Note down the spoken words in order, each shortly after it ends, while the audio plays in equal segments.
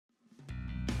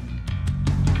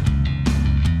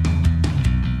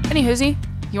Any Hoosie,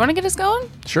 you want to get us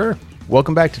going? Sure.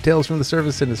 Welcome back to Tales from the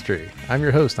Service Industry. I'm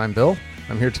your host. I'm Bill.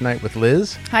 I'm here tonight with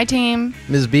Liz. Hi, team.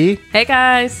 Ms. B. Hey,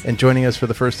 guys. And joining us for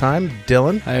the first time,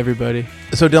 Dylan. Hi, everybody.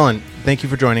 So, Dylan, thank you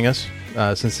for joining us.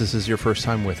 Since this is your first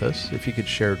time with us, if you could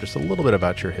share just a little bit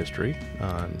about your history,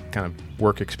 kind of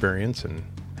work experience, and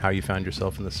how you found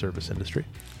yourself in the service industry.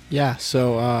 Yeah,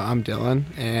 so I'm Dylan,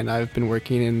 and I've been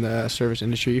working in the service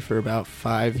industry for about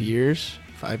 5 years.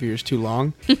 5 years too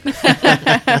long.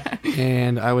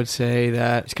 And I would say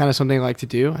that it's kind of something I like to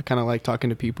do. I kind of like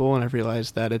talking to people, and I've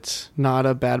realized that it's not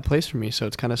a bad place for me. So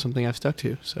it's kind of something I've stuck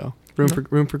to. So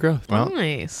room for growth. Well,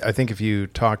 nice. I think if you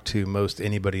talk to most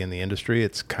anybody in the industry,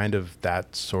 it's kind of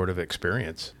that sort of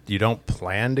experience. You don't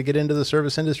plan to get into the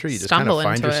service industry. You just kind of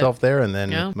find yourself there. And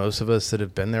then most of us that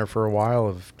have been there for a while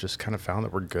have just kind of found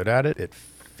that we're good at it. It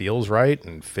feels right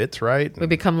and fits right. We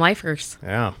become lifers.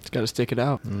 Yeah. It's got to stick it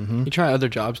out. Mm-hmm. You try other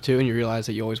jobs too, and you realize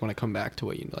that you always want to come back to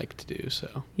what you like to do.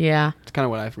 So yeah, it's kind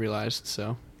of what I've realized.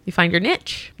 So you find your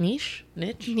niche. Niche.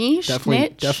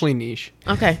 Definitely niche.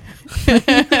 Okay.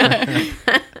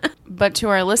 But to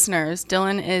our listeners,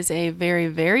 Dylan is a very,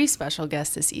 very special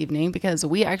guest this evening because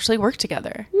we actually work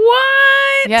together.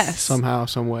 What? Yes. Somehow,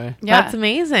 some way. Yeah. That's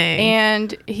amazing.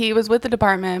 And he was with the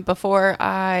department before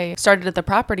I started at the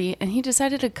property, and he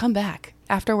decided to come back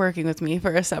after working with me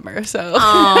for a summer. So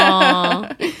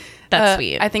Aww. That's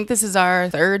sweet. I think this is our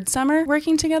third summer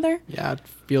working together. Yeah, it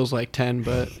feels like 10,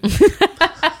 but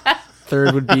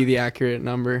third would be the accurate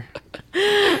number.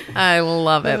 I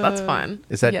love it. That's fun.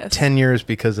 Is that 10 years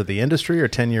because of the industry or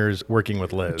 10 years working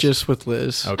with Liz? Just with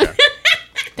Liz. Okay.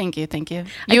 Thank you.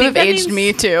 You have aged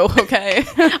me too, okay?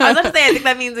 I was about to say, I think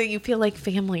that means that you feel like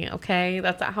family, okay?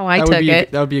 That's how I took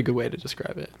it. That would be a good way to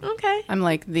describe it. Okay. I'm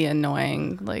like the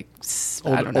annoying, I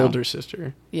don't know. Older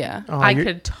sister. Yeah. Oh, I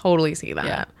could totally see that.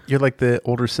 Yeah. You're like the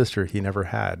older sister he never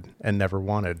had and never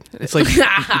wanted. It's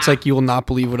like you will not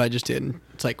believe what I just did.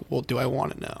 It's like, well, do I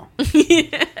want it now?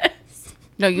 Yes.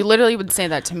 No, you literally would say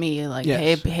that to me, like,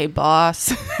 yes. hey,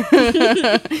 boss,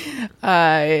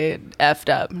 I effed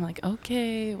up. I'm like,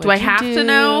 okay. Do I have to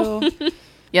know?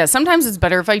 Yeah, sometimes it's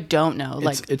better if I don't know.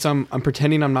 I'm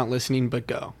pretending I'm not listening, but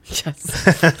go. Yes.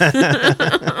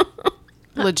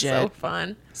 Legit. So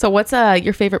fun. So what's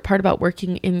your favorite part about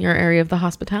working in your area of the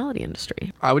hospitality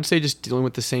industry? I would say just dealing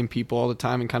with the same people all the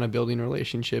time and kind of building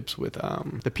relationships with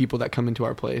the people that come into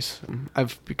our place.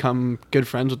 I've become good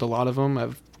friends with a lot of them.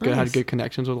 I've had good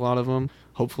connections with a lot of them.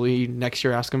 Hopefully next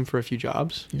year ask them for a few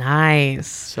jobs. Nice.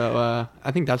 So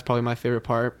I think that's probably my favorite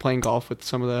part, playing golf with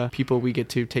some of the people we get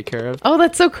to take care of. Oh,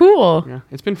 that's so cool. Yeah,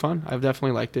 it's been fun. I've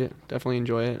definitely liked it. Definitely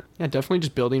enjoy it. Yeah, definitely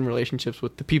just building relationships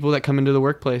with the people that come into the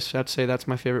workplace. I'd say that's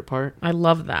my favorite part. I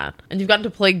love that. And you've gotten to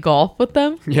play golf with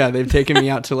them? Yeah, they've taken me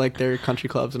out to like their country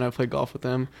clubs, and I've played golf with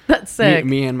them. That's sick.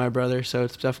 Me and my brother. So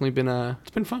it's definitely been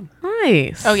it's been fun.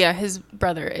 Nice. Oh, yeah. His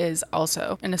brother is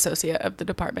also an associate of the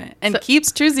department and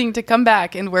keeps choosing to come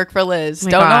back and work for Liz.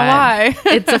 Don't know why.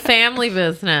 It's a family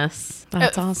business.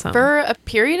 That's awesome. For a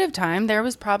period of time, there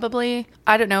was probably,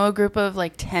 I don't know, a group of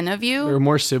like 10 of you. There were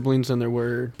more siblings than there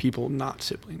were people not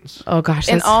siblings. Oh, gosh.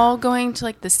 And all going to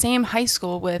like the same high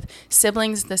school with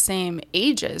siblings the same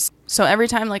ages. So every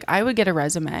time like I would get a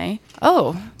resume,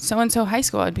 so-and-so high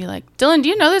school, I'd be like, Dylan, do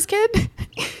you know this kid?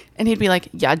 And he'd be like,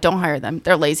 yeah, don't hire them.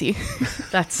 They're lazy.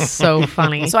 That's so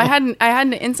funny. So I had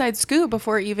an inside scoop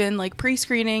before even like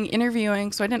pre-screening,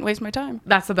 interviewing, so I didn't waste my time.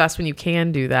 That's the best when you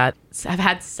can do that. I've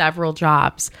had several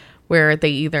jobs where they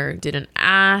either didn't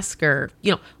ask or,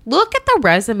 look at the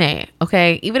resume,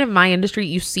 okay? Even in my industry,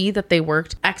 you see that they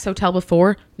worked X hotel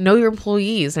before. Know your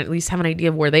employees and at least have an idea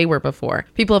of where they were before.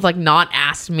 People have like not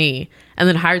asked me and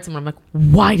then hired someone. I'm like,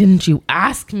 why didn't you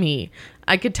ask me?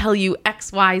 I could tell you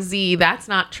X, Y, Z. That's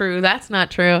not true. That's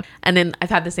not true. And then I've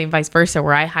had the same vice versa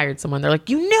where I hired someone. They're like,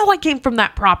 I came from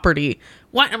that property.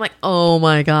 What? I'm like, oh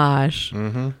my gosh.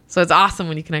 Mm-hmm. So it's awesome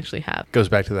when you can actually have. Goes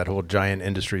back to that whole giant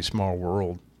industry, small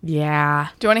world. Yeah.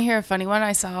 Do you want to hear a funny one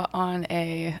I saw on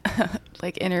a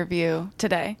interview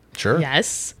today? Sure.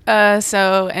 Yes.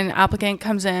 So an applicant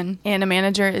comes in and a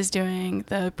manager is doing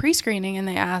the pre-screening and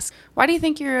they ask, why do you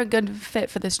think you're a good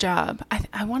fit for this job?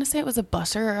 I want to say it was a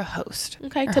busser or a host.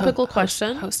 Okay, typical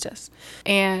question. Hostess.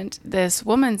 And this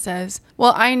woman says,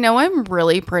 well, I know I'm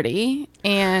really pretty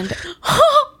and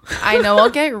I know I'll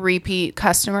get repeat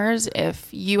customers if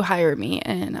you hire me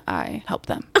and I help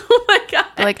them. Oh my God.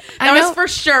 Like, that was for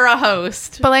sure a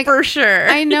host. But like, for sure.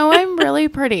 I know I'm really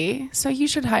pretty, so you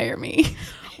should hire me.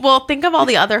 Well, think of all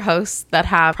the other hosts that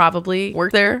have probably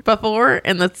worked there before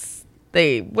and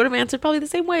they would have answered probably the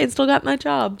same way and still gotten that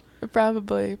job.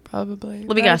 Probably. Let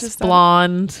me guess.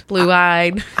 Blonde,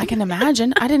 blue-eyed. I can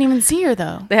imagine. I didn't even see her,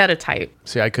 though. They had a type.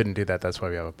 See, I couldn't do that. That's why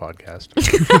we have a podcast.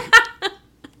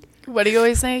 What do you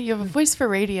always say? You have a voice for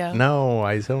radio. No,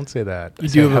 I don't say that. You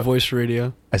do have a voice for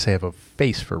radio. I say I have a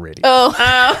face for radio.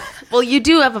 Oh. Well, you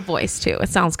do have a voice, too. It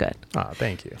sounds good. Oh,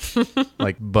 thank you.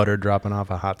 Like butter dropping off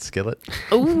a hot skillet.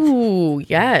 Ooh,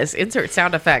 yes. Insert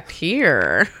sound effect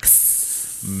here.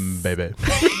 Baby.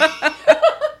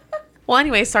 Well,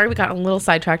 anyway, sorry we got a little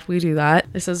sidetracked. We do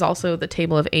that. This is also the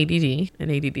table of ADD and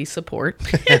ADD support.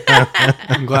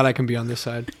 I'm glad I can be on this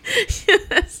side.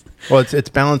 Yes. Well, it's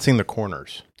balancing the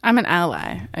corners. I'm an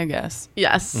ally, I guess.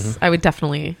 Yes, I would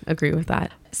definitely agree with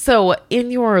that. So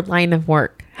in your line of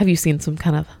work, have you seen some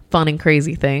kind of fun and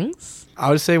crazy things? I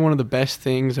would say one of the best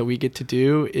things that we get to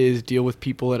do is deal with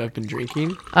people that have been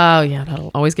drinking. Oh, yeah.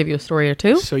 That'll always give you a story or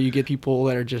two. So you get people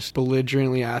that are just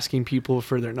belligerently asking people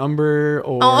for their number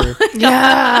or...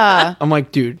 Yeah. I'm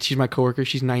like, dude, she's my coworker.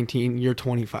 She's 19. You're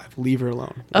 25. Leave her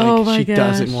alone. Like, Oh, my she gosh.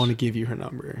 doesn't want to give you her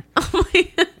number. Oh, my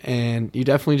God. And you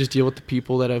definitely just deal with the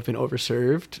people that have been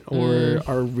overserved or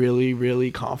are really,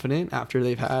 really confident after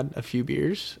they've had a few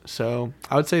beers. So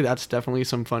I would say that's definitely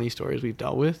some funny stories we've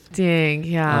dealt with. Dang,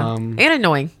 yeah. And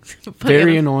annoying.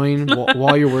 Very annoying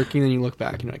while you're working, and you look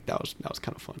back and you're like, that was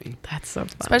kind of funny. That's so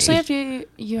funny. Especially if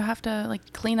you have to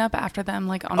like clean up after them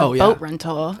like on a Oh, yeah. boat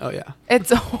rental. Oh, yeah.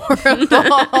 It's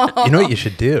horrible. You know what you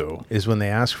should do is when they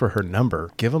ask for her number,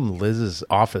 give them Liz's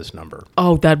office number.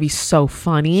 Oh, that'd be so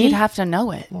funny. You'd have to know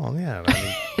it. Well, yeah. I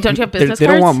mean, Don't you have They business don't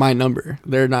cards? want my number.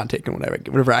 They're not taking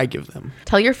whatever I give them.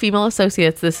 Tell your female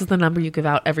associates this is the number you give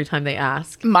out every time they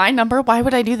ask. My number? Why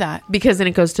would I do that? Because then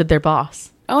it goes to their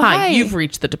boss. Oh, Hi, hi. you've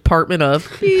reached the Department of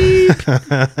Beep.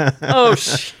 Oh,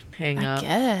 hang I up.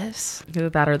 guess. Either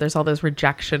that or there's all those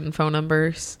rejection phone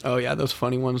numbers. Oh, yeah. Those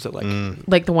funny ones that like...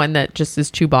 Like the one that just is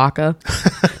Chewbacca.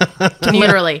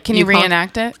 Can you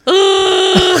reenact it?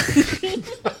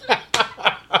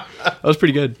 That was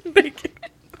pretty good.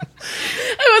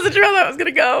 I wasn't sure how that was going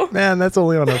to go. man, that's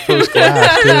only on our first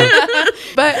glass, too.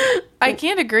 But I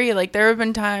can't agree. Like, there have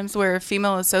been times where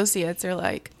female associates are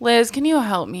like, Liz, can you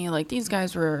help me? Like, these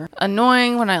guys were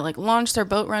annoying when I, like, launched their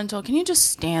boat rental. Can you just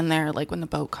stand there, like, when the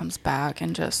boat comes back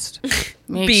and just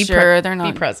make sure they're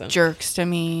not present. jerks to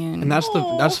me? And that's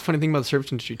the funny thing about the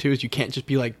service industry, too, is you can't just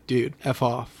be like, dude, F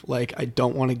off. Like, I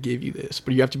don't want to give you this.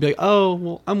 But you have to be like, oh,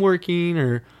 well, I'm working,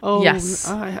 or, oh, Yes.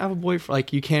 I have a boyfriend.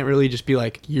 Like, you can't really just be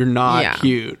like, you're not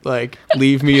cute. Like,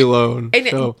 leave me alone. And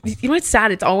So, you know what's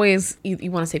sad? It's always,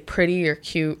 you want to say pretty or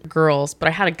cute girls, but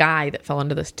I had a guy that fell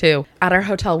into this too. At our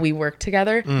hotel, we worked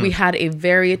together. We had a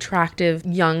very attractive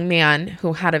young man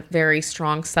who had a very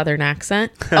strong Southern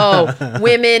accent. Oh,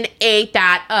 women ate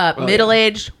that up.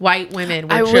 Middle-aged white women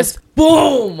were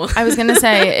boom. I was going to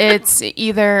say, it's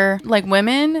either, like,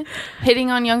 women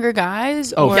hitting on younger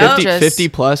guys or 50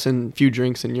 plus and few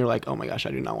drinks, and you're like, oh my gosh,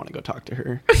 I do not want to go talk to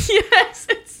her. Yes,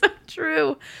 it's so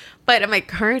true. But at my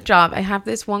current job, I have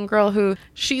this one girl who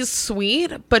she's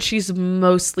sweet, but she's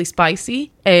mostly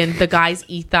spicy. And the guys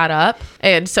eat that up.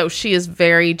 And so she is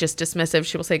very just dismissive.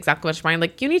 She will say exactly what's mine.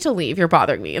 Like, you need to leave. You're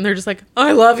bothering me. And they're just like,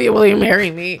 I love you. Will you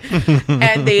marry me?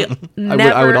 And they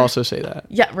never... I would also say that.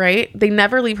 Yeah, right? They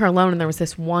never leave her alone. And there was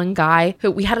this one guy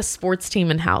who... We had a sports team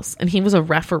in-house. And he was a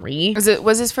referee.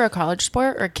 Was this for a college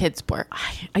sport or a kid sport?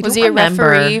 I Was don't he a remember.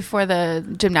 referee for the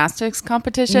gymnastics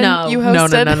competition you No,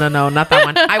 hosted? no, not that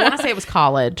one. I want to say it was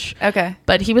college. Okay.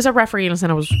 But he was a referee and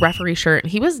it was referee shirt.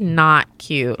 And he was not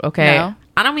cute, okay? No?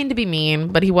 I don't mean to be mean,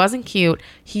 but he wasn't cute.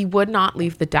 He would not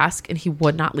leave the desk and he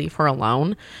would not leave her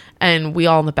alone. And we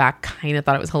all in the back kind of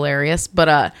thought it was hilarious.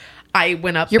 But I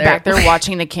went up You're there. back there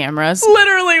watching the cameras.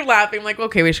 Literally laughing. Like,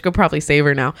 okay, we should go probably save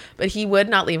her now. But he would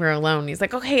not leave her alone. He's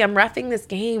like, okay, I'm reffing this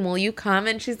game. Will you come?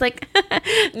 And she's like,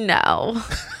 no.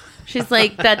 She's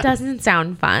like, that doesn't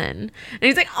sound fun. And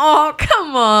he's like, oh,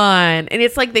 come on. And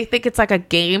it's like, they think it's like a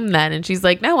game then. And she's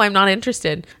like, no, I'm not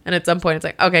interested. And at some point it's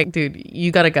like, okay, dude,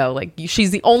 you got to go. Like,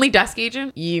 she's the only desk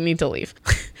agent. You need to leave.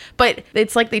 But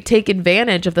it's like they take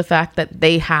advantage of the fact that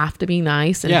they have to be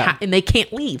nice and, and they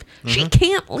can't leave. She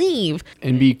can't leave.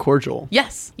 And be cordial.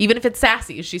 Yes. Even if it's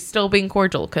sassy, she's still being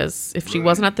cordial because if she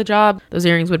wasn't at the job, those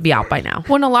earrings would be out by now.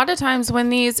 When a lot of times when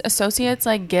these associates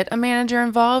like get a manager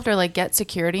involved or like get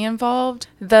security involved,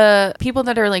 the people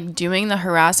that are like doing the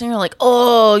harassing are like,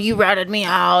 oh, you ratted me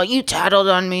out. You tattled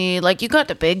on me. Like, you got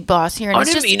the big boss here. And I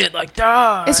didn't mean it like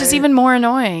that. It's just even more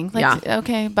annoying. Like,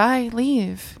 okay, bye,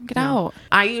 leave. Get out.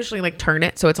 I usually like turn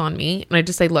it so it's on me. And I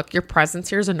just say, look, your presence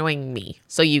here is annoying me.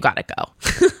 So you got to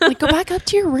go. Like, go back up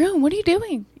to your room. What are you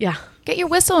doing? Yeah. Get your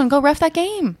whistle and go ref that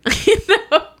game.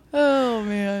 Oh,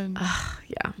 man.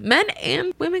 Yeah. Men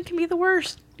and women can be the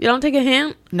worst. You don't take a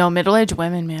hint? No, middle-aged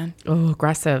women, man. Oh,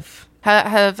 aggressive.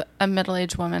 Have a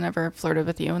middle-aged woman ever flirted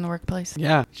with you in the workplace?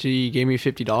 Yeah, she gave me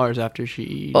 $50 after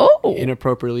she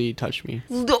inappropriately touched me.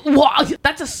 Wow,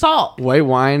 that's assault. White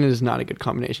wine is not a good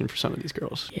combination for some of these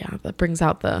girls. Yeah, that brings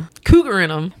out the cougar in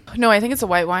them. No, I think it's a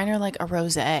white wine or like a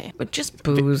rosé. But just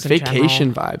booze in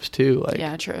Vacation general. vibes too. Like,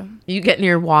 Yeah, true. You get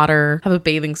near water, have a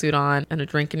bathing suit on, and a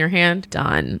drink in your hand.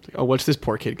 Done. oh, what's this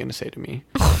poor kid gonna say to me?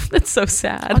 That's so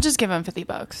sad. I'll just give him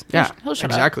 $50. Yeah, He'll shut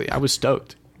exactly. I was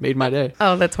stoked. Made my day.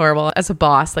 Oh, that's horrible. As a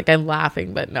boss, like I'm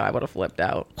laughing, but no, I would have flipped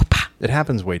out. It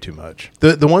happens way too much.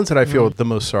 The ones that I feel the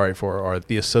most sorry for are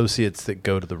the associates that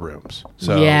go to the rooms.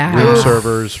 So Yeah. room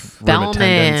servers, room Bellman.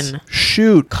 attendants.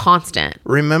 Shoot. Constant.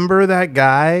 Remember that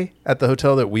guy at the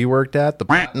hotel that we worked at, the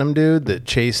platinum dude that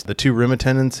chased the 2 room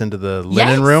attendants into the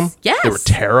linen room? Yes. They were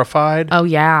terrified. Oh,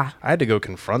 yeah. I had to go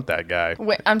confront that guy.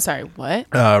 Wait, I'm sorry, what?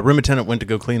 Room attendant went to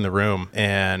go clean the room,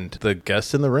 and the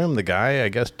guest in the room, the guy, I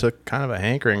guess, took kind of a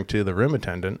hankering to the room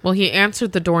attendant. Well, he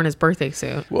answered the door in his birthday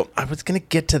suit. Well, I was going to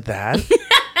get to that.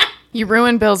 You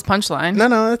ruined Bill's punchline.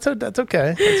 No, that's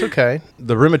okay. That's okay.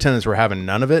 The room attendants were having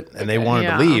none of it, and they wanted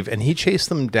Yeah. to leave, and he chased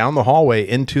them down the hallway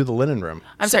into the linen room.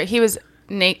 I'm sorry, he was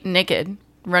naked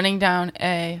running down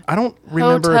a... I don't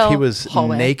remember if he Hotel was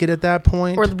hallway. naked at that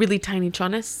point. Or really tiny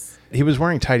chonis. He was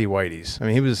wearing tighty whities. I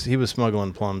mean, he was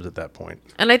smuggling plums at that point.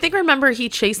 And I think, remember, he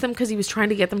chased them because he was trying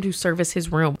to get them to service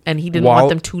his room, and he didn't want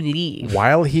them to leave.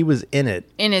 While he was in it.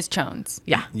 In his chones.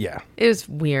 Yeah. Yeah. It was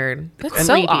weird. That's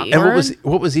so Creepy. awkward. And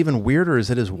what was even weirder is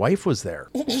that his wife was there.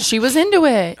 She was into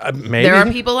it. Maybe. There are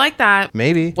people like that.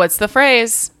 Maybe. What's the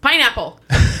phrase? Pineapple.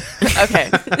 Okay.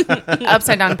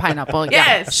 Upside down pineapple.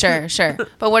 Yes. Yeah, sure.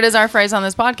 But what is our phrase on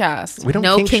this podcast? We don't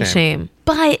No kink kink shame. shame.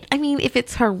 But, I mean, if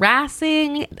it's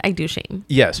harassing, I do shame.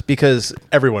 Yes, because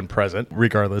everyone present,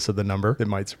 regardless of the number, it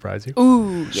might surprise you,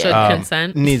 Ooh, Should yeah.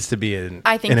 consent. needs to be in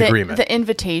I think agreement. the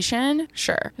invitation,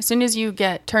 sure. As soon as you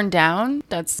get turned down,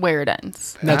 that's where it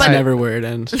ends. That's never where it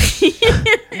ends.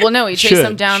 Well, no, he chased Should,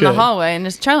 them down the should. hallway in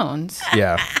his chones.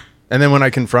 Yeah. And then when I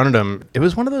confronted him, it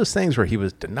was one of those things where he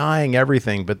was denying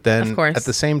everything, but then Of course. at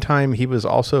the same time, he was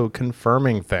also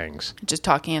confirming things. Just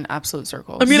talking in absolute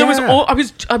circles. I mean, Yeah.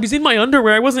 I was in my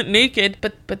underwear. I wasn't naked.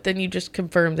 But then you just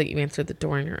confirmed that you answered the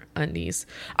door in your undies.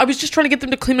 I was just trying to get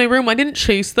them to clean my room. I didn't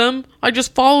chase them. I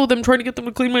just followed them trying to get them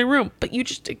to clean my room. But you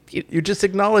just... You just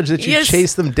acknowledged that you Yes.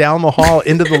 chased them down the hall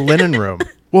into the linen room.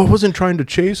 Well, I wasn't trying to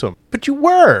chase them, but you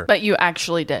were. But you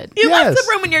actually did. You left Yes.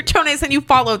 the room in your chones and you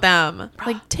followed them.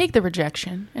 Like, take the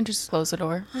rejection and just close the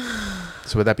door.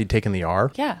 So would that be taking the R?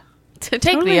 Yeah. Take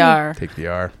Totally. the R. Take the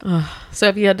R. So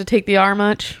have you had to take the R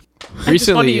much?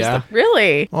 Recently, yeah.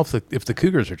 Really? Well, if the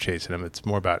Cougars are chasing him, it's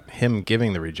more about him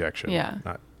giving the rejection, Yeah.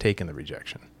 not taking the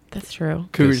rejection. That's true.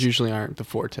 Cougars usually aren't the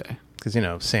forte. Because,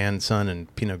 sand, sun,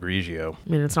 and Pinot Grigio. I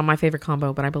mean, it's not my favorite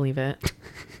combo, but I believe it.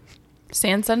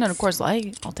 Sand, sun, and of course,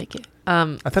 light. I'll take it.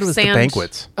 I thought it was the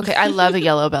banquets. Okay, I love a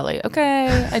yellow belly. Okay,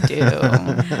 I do.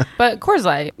 But Coors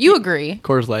Light, you agree.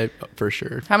 Coors Light, for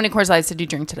sure. How many Coors Lights did you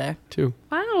drink today? 2.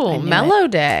 Wow, knew mellow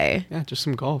day. Yeah, just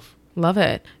some golf. Love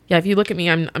it. Yeah, if you look at me,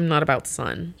 I'm not about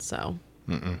sun, so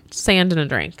sand and a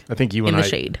drink. I think you in and the I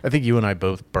shade. I think you and I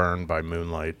both burn by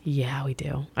moonlight. Yeah, we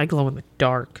do. I glow in the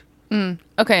dark.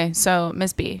 Okay, so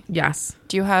Miss B, Yes.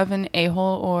 do you have an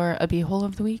a-hole or a b-hole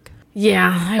of the week?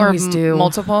 Yeah, I Or always do.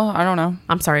 multiple? I don't know.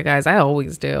 I'm sorry, guys. I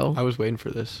always do. I was waiting for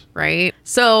this. Right?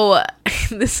 So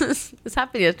this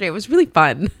happened yesterday. It was really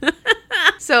fun.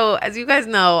 So as you guys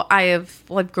know, I have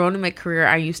grown in my career.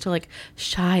 I used to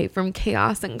shy from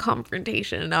chaos and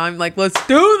confrontation. And now I'm like, let's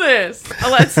do this.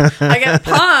 I get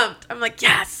pumped. I'm like,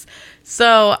 yes.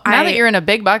 So Now that you're in a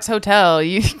big box hotel,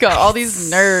 you got all these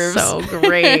nerves. So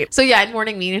great. So yeah, in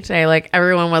morning meeting today,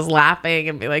 everyone was laughing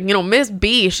and be like, Miss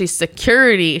B, she's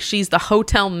security. She's the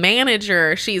hotel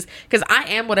manager. Because I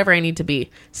am whatever I need to be.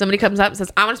 Somebody comes up and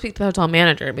says, I want to speak to the hotel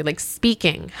manager. And be like,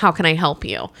 speaking, how can I help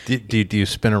you? Do you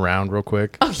spin around real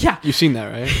quick? Oh yeah. You've seen that,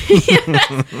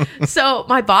 right? So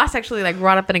my boss actually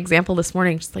brought up an example this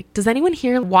morning. She's like, does anyone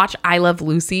here watch I Love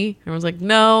Lucy? And I was like,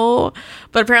 no.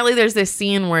 But apparently there's this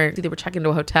scene where they were checking into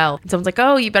a hotel and someone's like,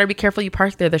 oh, you better be careful you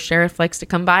park there. The sheriff likes to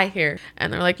come by here.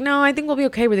 And they're like, no, I think we'll be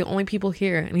okay. We're the only people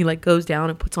here. And he goes down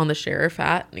and puts on the sheriff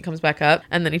hat and he comes back up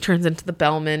and then he turns into the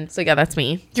bellman. So yeah, that's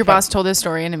me. Your boss told this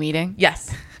story in a meeting?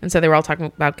 Yes. And so they were all talking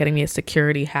about getting me a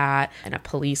security hat and a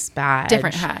police badge.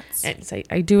 Different hats. And so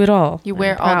I do it all. You I'm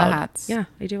wear all the proud. hats. Yeah,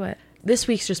 I do it. This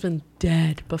week's just been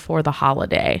dead before the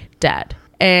holiday. Dead.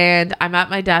 And I'm at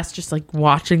my desk just like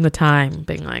watching the time,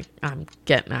 being like, I'm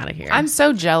getting out of here. I'm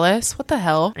so jealous. What the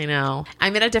hell? I know.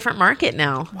 I'm in a different market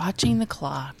now. Watching the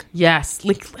clock. Yes,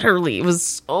 like literally, it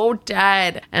was so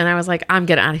dead. And I was like, I'm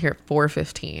getting out of here at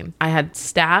 4:15. I had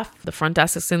staff, the front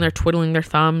desk is in there twiddling their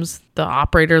thumbs, the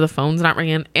operator, the phone's not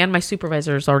ringing, and my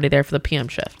supervisor is already there for the PM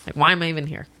shift. Like, why am I even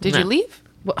here? Did you leave?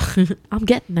 Well, I'm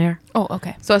getting there. Oh,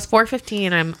 okay. So it's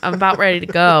 4:15. I'm about ready to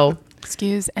go.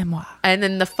 Excuse-moi. And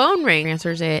then the phone ring,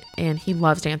 answers it, and he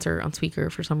loves to answer on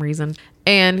speaker for some reason.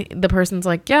 And the person's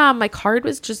like, yeah, my card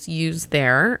was just used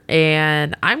there,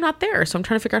 and I'm not there, so I'm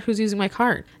trying to figure out who's using my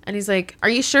card. And he's like, are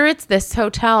you sure it's this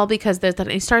hotel? Because there's that.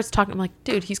 And he starts talking. I'm like,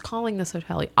 dude, he's calling this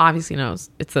hotel. He obviously knows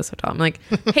it's this hotel. I'm like,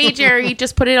 hey, Jerry,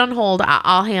 just put it on hold.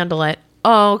 I'll handle it.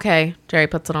 Oh, okay. Jerry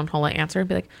puts it on hold. I answer and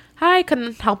be like, hi,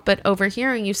 couldn't help but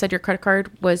overhearing you said your credit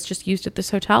card was just used at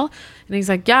this hotel. And he's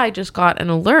like, yeah, I just got an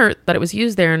alert that it was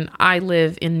used there, and I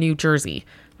live in New Jersey.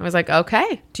 I was like,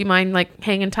 okay, do you mind like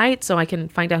hanging tight so I can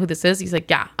find out who this is? He's like,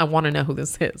 yeah, I want to know who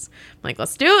this is. I'm like,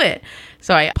 let's do it.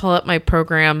 So I pull up my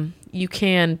program. You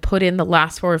can put in the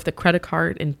last four of the credit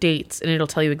card and dates, and it'll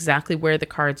tell you exactly where the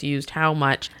card's used, how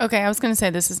much. Okay, I was going to say,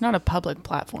 this is not a public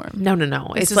platform. No.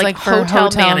 It's like for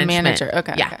hotel manager.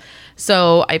 Okay. Yeah. Okay.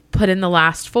 So I put in the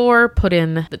last four, put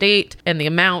in the date and the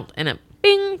amount, and it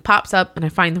bing pops up, and I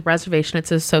find the reservation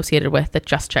it's associated with that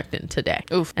just checked in today.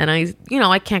 Oof. And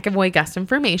I can't give away guest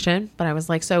information, but I was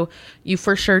like, so you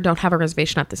for sure don't have a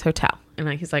reservation at this hotel? And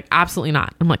he's like, absolutely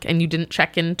not. I'm like, and you didn't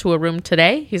check into a room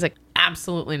today? He's like,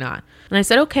 absolutely not. And I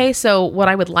said, okay, so what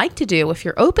I would like to do, if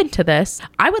you're open to this,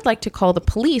 I would like to call the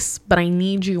police, but I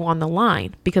need you on the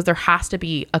line because there has to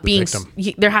be a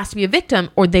victim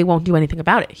or they won't do anything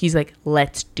about it. He's like,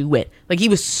 let's do it. Like, he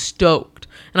was stoked.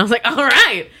 And I was like, all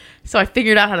right. So I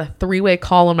figured out how to three-way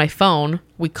call on my phone.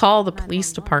 We call the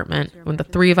police department with the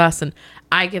three of us, and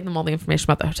I give them all the information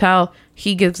about the hotel.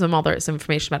 He gives them all this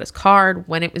information about his card,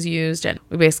 when it was used, and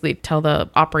we basically tell the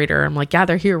operator, I'm like, yeah,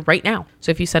 they're here right now.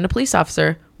 So if you send a police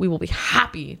officer, we will be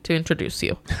happy to introduce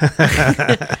you.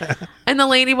 And the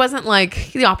lady wasn't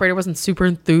like, the operator wasn't super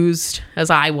enthused as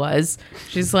I was.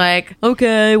 She's like,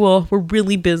 okay, well, we're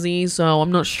really busy, so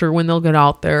I'm not sure when they'll get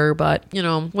out there, but,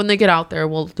 when they get out there,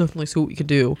 we'll definitely see what we could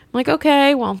do. I'm like,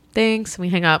 okay, well, thanks. And we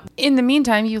hang up. In the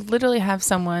meantime, you literally have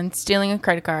someone stealing a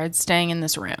credit card, staying in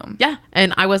this room. Yeah.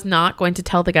 And I was not going to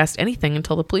tell the guest anything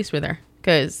until the police were there.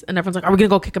 And everyone's like, are we going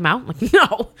to go kick them out? I'm like,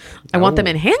 no. I want them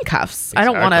in handcuffs. Exactly. I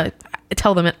don't want to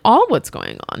tell them at all what's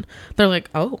going on. They're like,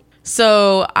 oh.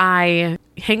 So I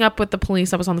hang up with the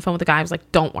police. I was on the phone with the guy. I was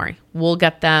like, don't worry. We'll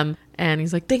get them. And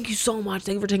he's like, thank you so much.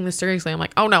 Thank you for taking this seriously. I'm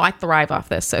like, oh no, I thrive off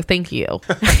this. So thank you.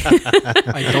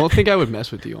 I don't think I would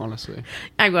mess with you, honestly.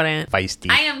 I wouldn't.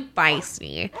 Feisty. I am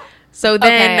feisty. So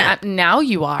then. Okay, now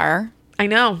you are. I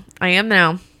know. I am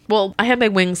now. Well, I had my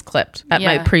wings clipped at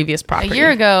my previous property. A year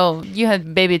ago, you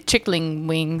had baby chickling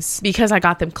wings. Because I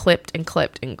got them clipped and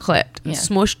clipped and clipped. And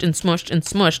smushed and smushed and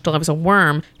smushed till I was a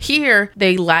worm. Here,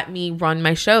 they let me run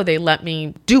my show. They let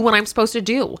me do what I'm supposed to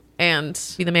do. And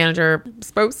be the manager I'm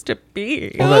supposed to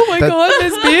be. Well, God,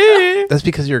 Miss B. That's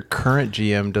because your current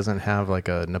GM doesn't have like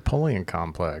a Napoleon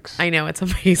complex. I know, it's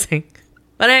amazing.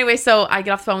 But anyway, so I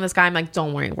get off the phone with this guy. I'm like,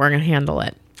 don't worry, we're going to handle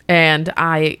it. And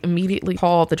I immediately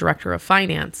called the director of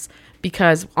finance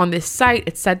because on this site,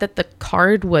 it said that the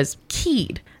card was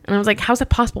keyed. And I was like, how's it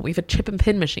possible? We have a chip and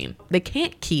pin machine. They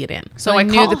can't key it in. So I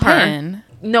knew the pin.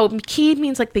 No, keyed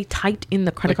means like they typed in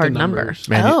the credit card number.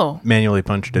 Manually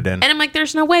punched it in. And I'm like,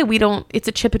 there's no way it's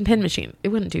a chip and pin machine. It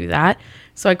wouldn't do that.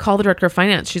 So I called the director of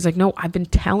finance. She's like, no, I've been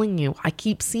telling you. I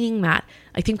keep seeing that.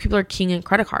 I think people are keying in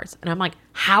credit cards. And I'm like,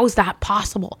 how's that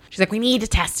possible? She's like, we need to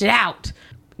test it out.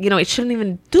 It shouldn't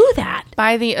even do that.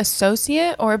 By the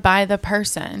associate or by the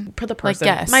person? For the person.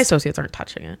 Like guest. My associates aren't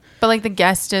touching it. But like the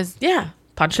guest is... Yeah.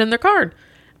 Punch in their card.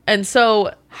 And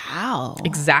so... How?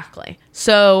 Exactly.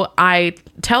 So I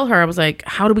tell her, I was like,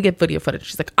 how do we get video footage?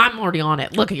 She's like, I'm already on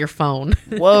it. Look at your phone.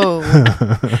 Whoa.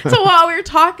 So while we were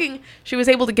talking, she was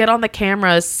able to get on the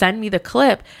camera, send me the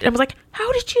clip. And I was like,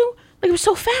 how did you... Like, it was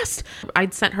so fast.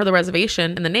 I'd sent her the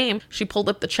reservation and the name. She pulled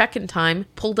up the check-in time,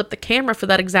 pulled up the camera for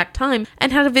that exact time,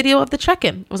 and had a video of the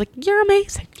check-in. I was like, you're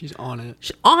amazing. She's on it.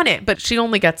 She's on it, but she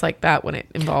only gets like that when it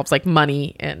involves like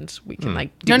money and we can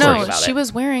like do No, she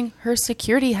was wearing her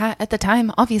security hat at the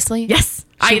time, obviously. Yes.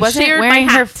 She wasn't wearing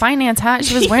her finance hat.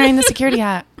 She was wearing the security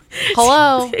hat.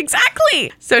 Hello.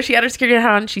 Exactly. So she had her security hat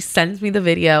on. She sends me the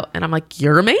video and I'm like,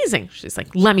 you're amazing. She's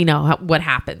like, let me know what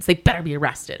happens. They better be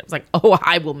arrested. I was like, oh,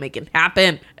 I will make it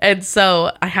happen. And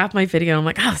so I have my video. I'm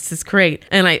like, oh, this is great.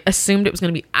 And I assumed it was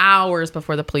going to be hours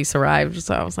before the police arrived.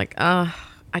 So I was like,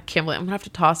 I can't believe I'm gonna have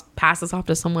to pass this off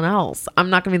to someone else. I'm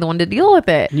not gonna be the one to deal with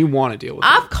it. You want to deal with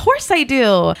it. Of course I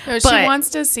do. No, she wants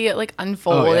to see it like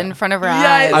unfold in front of her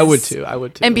eyes. I would too.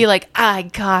 And be like, I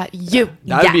got you.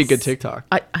 That would be a good TikTok.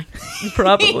 I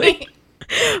probably.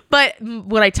 But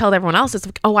what I tell everyone else is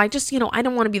like, oh, I just, I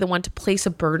don't want to be the one to place a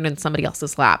burden in somebody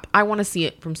else's lap. I want to see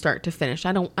it from start to finish.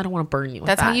 I don't want to burn you with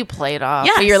That's that. how you play it off.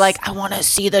 Yes. So you're like, I want to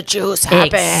see the juice happen.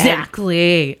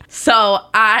 Exactly. So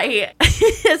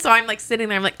I'm like sitting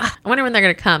there. I'm like, I wonder when they're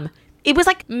going to come. It was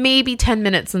like maybe 10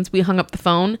 minutes since we hung up the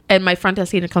phone and my front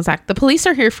desk agent comes back. The police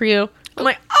are here for you. I'm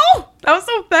like, oh, that was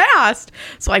so fast.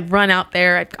 So I run out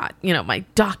there. I've got, my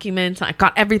documents. I've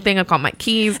got everything. I've got my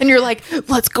keys. And you're like,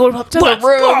 let's go up to the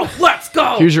room. Let's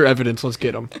go. Here's your evidence. Let's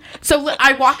get them. So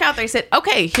I walk out there. I said,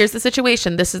 okay, here's the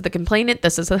situation. This is the complainant.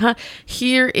 This is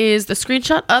here is the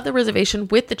screenshot of the reservation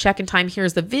with the check-in time.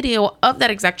 Here's the video of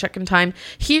that exact check-in time.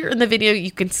 Here in the video,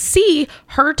 you can see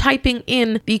her typing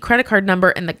in the credit card number,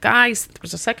 and the guy,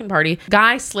 there's a second party,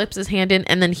 guy slips his hand in,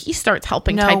 and then he starts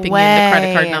helping typing in the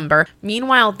credit card number.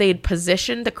 Meanwhile, they'd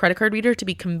positioned the credit card reader to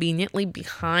be conveniently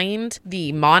behind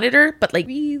the monitor, but like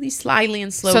really slyly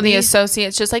and slowly. So the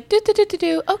associate's just like,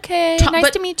 do. Okay, nice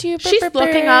to meet you. She's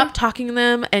looking up, talking to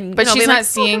them, and but she's not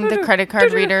seeing the credit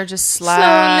card reader just slowly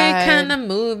kind of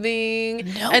moving.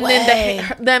 And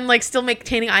then them like still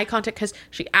maintaining eye contact because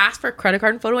she asked for a credit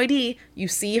card and photo ID. You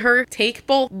see her take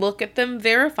both, look at them,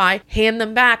 verify, hand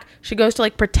them back. She goes to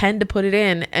like pretend to put it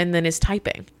in and then is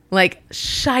typing. Like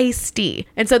shisty.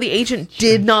 And so the agent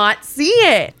did not see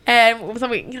it. And so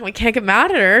we can't get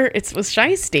mad at her. It was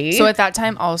shisty. So at that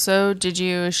time also, did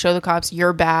you show the cops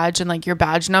your badge and like your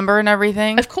badge number and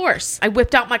everything? Of course. I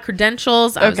whipped out my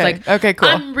credentials. I was like, okay, cool.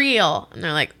 I'm real. And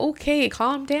they're like, okay,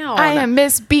 calm down. I am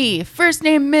Miss B. First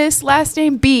name Miss, last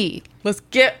name B. Let's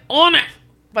get on it.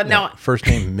 But no. First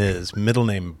name Ms., middle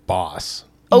name Boss.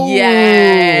 Oh,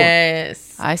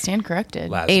 yes. I stand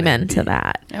corrected. Amen to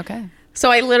that. Okay. So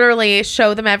I literally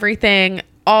show them everything,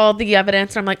 all the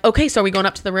evidence. And I'm like, okay, so are we going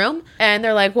up to the room? And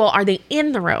they're like, well, are they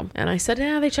in the room? And I said,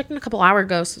 yeah, they checked in a couple hours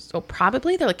ago. So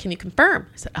probably. They're like, can you confirm?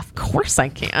 I said, of course I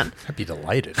can. I'd be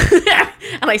delighted.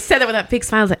 And I said that with that big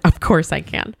smile. I was like, of course I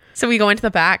can. So we go into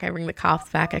the back. I bring the cops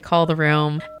back. I call the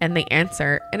room and they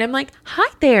answer. And I'm like, hi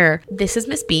there. This is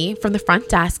Miss B from the front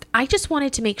desk. I just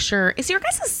wanted to make sure, is your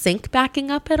guys' sink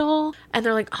backing up at all? And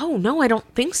they're like, oh, no, I don't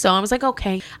think so. I was like,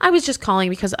 okay. I was just calling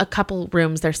because a couple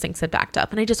rooms, their sinks had backed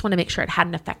up. And I just want to make sure it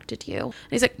hadn't affected you. And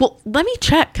he's like, well, let me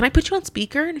check. Can I put you on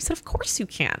speaker? And I said, of course you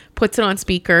can. Puts it on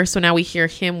speaker. So now we hear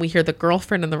him. We hear the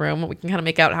girlfriend in the room. We can kind of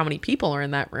make out how many people are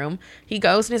in that room. He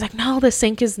goes and he's like, no, the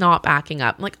sink is not backing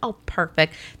up. I'm like, oh,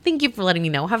 perfect. Thank you for letting me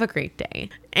know. Have a great day.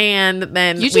 And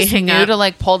then you just knew to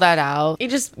like pull that out. You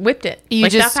just whipped it. You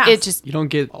like just you don't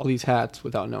get all these hats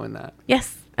without knowing that.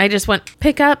 Yes. I just went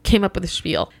pick up, came up with a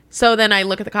spiel. So then I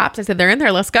look at the cops. I said, they're in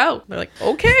there. Let's go. They're like,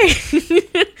 okay.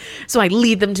 So I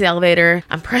lead them to the elevator.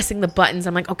 I'm pressing the buttons.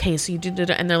 I'm like, okay, so you did.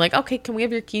 And they're like, okay, can we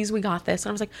have your keys? We got this.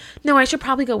 And I was like, no, I should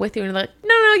probably go with you. And they're like,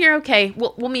 no, you're okay.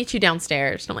 We'll meet you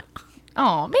downstairs. And I'm like,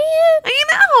 oh man, I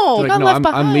know. Like, no,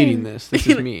 I'm leading this. This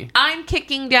is me. I'm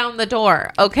kicking down the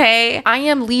door. Okay. I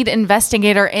am lead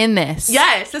investigator in this.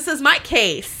 Yes, this is my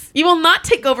case. You will not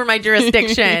take over my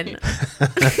jurisdiction.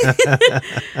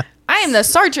 I am the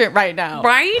sergeant right now.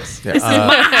 Right? Yeah, this is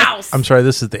my house. I'm sorry.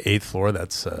 This is the 8th floor.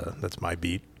 That's my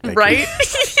beat. Thank right?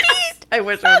 I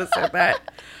wish I would have said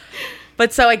that.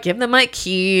 But so I give them my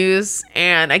keys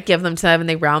and I give them to them and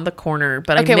they round the corner.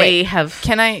 But okay, I may have.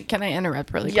 Can I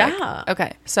interrupt really quick? Yeah.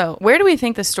 Okay. So where do we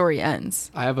think the story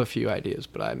ends? I have a few ideas,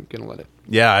 but I'm gonna let it.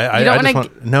 Yeah, I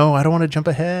don't want to jump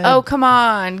ahead. Oh, come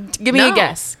on. Give me a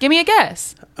guess. Give me a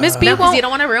guess. Miss B won't. You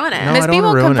don't want to ruin it. No, Miss B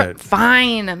won't ruin it.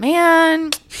 Fine,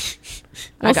 man.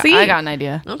 We'll see. I got an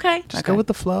idea. Okay. Just go with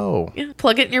the flow. Yeah,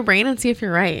 plug it in your brain and see if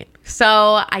you're right.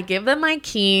 So I give them my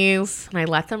keys and I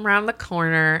let them round the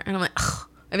corner and I'm like, ugh.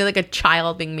 I feel like a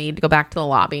child being made to go back to the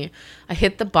lobby. I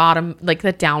hit the bottom, like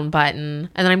the down button,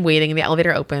 and then I'm waiting and the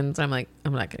elevator opens. And I'm like,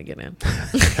 I'm not going to get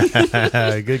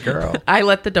in. Good girl. I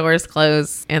let the doors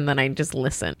close and then I just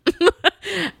listen.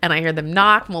 And I hear them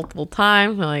knock multiple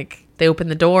times. They open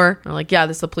the door. I'm like, yeah,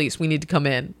 this is the police. We need to come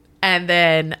in. And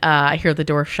then I hear the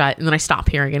door shut and then I stop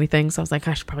hearing anything. So I was like,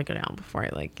 I should probably go down before I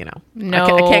No.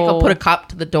 I can't go put a cop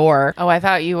to the door. Oh, I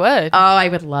thought you would. Oh, I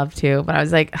would love to. But I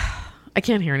was like, I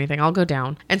can't hear anything. I'll go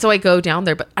down. And so I go down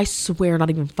there, but I swear not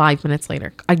even 5 minutes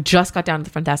later. I just got down to the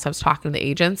front desk. I was talking to the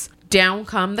agents. Down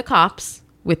come the cops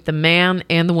with the man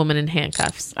and the woman in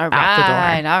handcuffs out the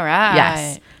door. All right.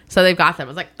 Yes. So they've got them. I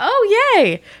was like, oh,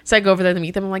 yay. So I go over there to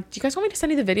meet them. I'm like, do you guys want me to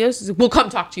send you the videos? He's like, we'll come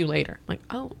talk to you later. I'm like,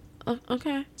 oh,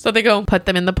 okay. So they go put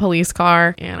them in the police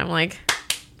car. And I'm like,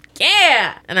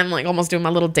 yeah. And I'm like almost doing my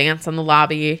little dance in the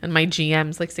lobby. And my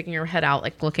GM's like sticking her head out,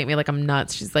 like looking at me like I'm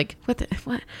nuts. She's like, what?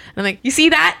 And I'm like, you see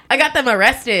that? I got them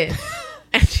arrested.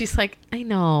 And she's like, I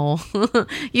know.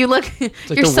 You look. It's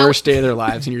like the worst day of their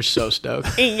lives, and you're so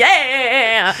stoked.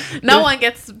 Yeah. No one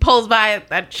gets pulled by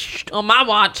that on my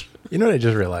watch. You know what I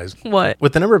just realized? What?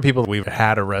 With the number of people we've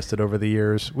had arrested over the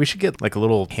years, we should get like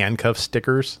little handcuff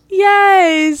stickers.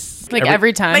 Yes. Like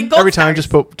every time. Like every time, just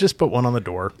put one on the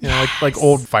door. You know, like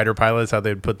old fighter pilots, how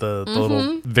they'd put the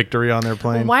little victory on their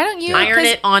plane. Why don't you iron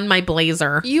it on my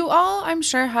blazer? You all, I'm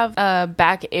sure, have a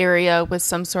back area with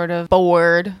some sort of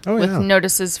board with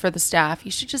notices for the staff.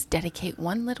 You should just dedicate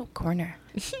one little corner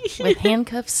with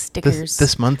handcuff stickers.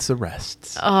 This month's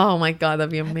arrests. Oh my God, that'd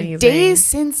be amazing. Days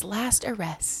since last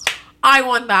arrest. I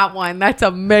want that one. That's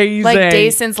amazing. Like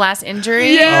days since last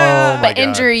injury. Yeah. Oh my but God.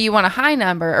 injury, you want a high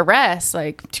number. Arrest,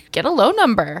 like get a low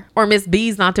number. Or Miss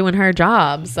B's not doing her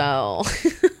job. So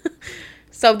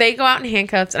So they go out in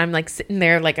handcuffs, and I'm like sitting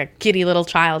there like a giddy little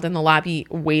child in the lobby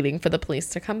waiting for the police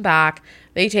to come back.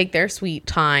 They take their sweet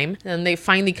time, and they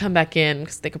finally come back in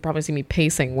because they could probably see me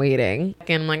pacing, waiting.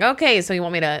 And I'm like, okay, so you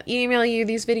want me to email you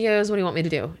these videos? What do you want me to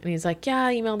do? And he's like, yeah,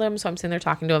 I emailed them. So I'm sitting there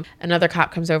talking to him. Another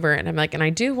cop comes over, and I'm like, and I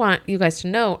do want you guys to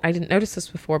know, I didn't notice this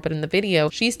before, but in the video,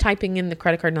 she's typing in the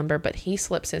credit card number, but he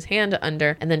slips his hand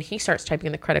under, and then he starts typing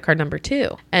in the credit card number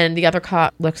too. And the other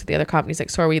cop looks at the other cop, and he's like,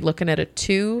 so are we looking at a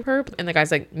 2 perp? And the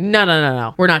guy's like,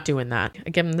 no, we're not doing that. I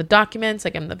give him the documents,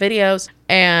 I give him the videos,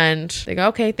 and they go,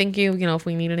 okay, thank you. You know, if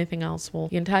we need anything else, we'll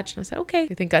be in touch. And I said, okay.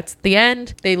 I think that's the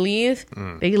end. They leave.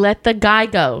 They let the guy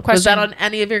go. Was that on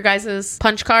any of your guys'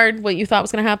 punch card, what you thought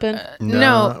was going to happen?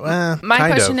 No.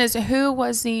 My question is, who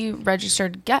was the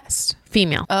registered guest?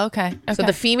 Female. Oh, okay. So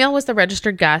the female was the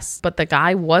registered guest, but the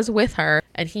guy was with her,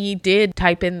 and he did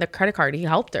type in the credit card. He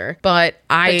helped her, but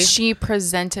she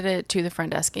presented it to the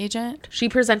front desk agent. She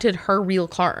presented her real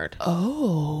card.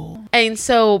 Oh. And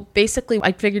so basically,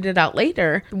 I figured it out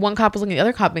later. One cop was looking at the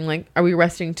other cop being like, are we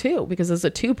arresting 2? Because it's a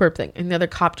 2 perp thing. And the other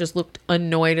cop just looked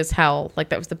annoyed as hell. Like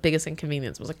that was the biggest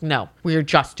inconvenience. It was like, no, we're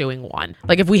just doing 1.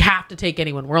 Like if we have to take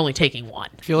anyone, we're only taking 1.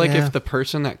 I feel like if the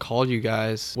person that called you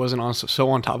guys wasn't so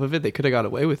on top of it, they could have got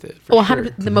away with it. Well, sure.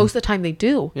 Most of the time they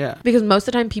do. Yeah. Because most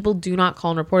of the time people do not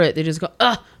call and report it. They just go,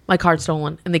 my card's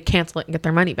stolen, and they cancel it and get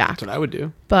their money back. That's what I would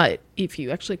do. But if you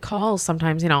actually call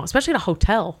sometimes, you know, especially at a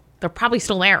hotel, they're probably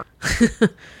still there.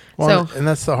 Well, and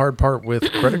that's the hard part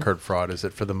with credit card fraud is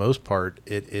that for the most part,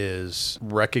 it is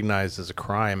recognized as a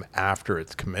crime after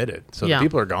it's committed. So the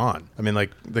people are gone. I mean,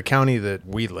 like the county that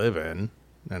we live in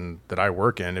and that I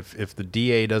work in, if the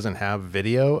DA doesn't have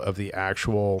video of the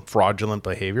actual fraudulent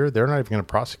behavior, they're not even going to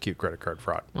prosecute credit card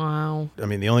fraud. Wow. I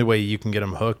mean, the only way you can get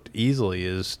them hooked easily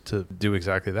is to do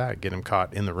exactly that, get them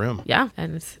caught in the room. Yeah.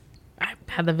 And I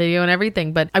had the video and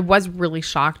everything, but I was really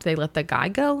shocked they let the guy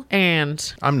go.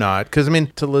 And I'm not, because I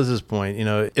mean, to Liz's point, you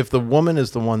know, if the woman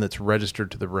is the one that's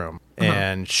registered to the room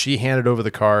and she handed over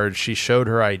the card, she showed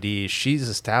her ID, she's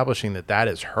establishing that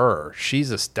is her.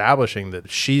 She's establishing that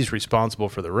she's responsible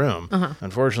for the room.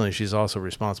 Unfortunately, she's also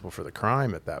responsible for the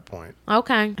crime at that point.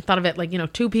 Okay. I thought of it like,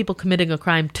 2 people committing a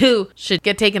crime, 2 should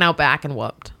get taken out back and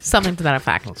whooped. Something to that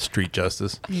effect. Well, street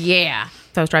justice. Yeah.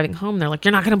 So I was driving home. They're like,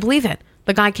 you're not going to believe it.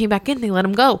 The guy came back in, they let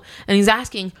him go. And he's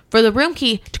asking for the room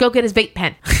key to go get his vape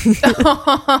pen.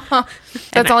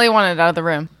 That's all he wanted out of the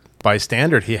room. By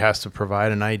standard, he has to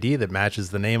provide an ID that matches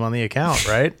the name on the account,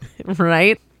 right?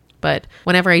 Right? But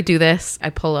whenever I do this, I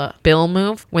pull a bill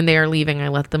move. When they are leaving, I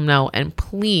let them know. And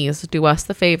please do us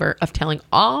the favor of telling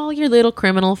all your little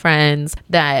criminal friends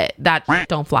that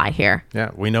don't fly here.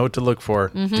 Yeah, we know what to look for.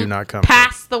 Do not come.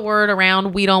 Pass the word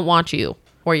around. We don't want you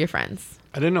or your friends.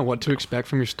 I didn't know what to expect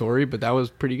from your story, but that was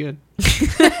pretty good.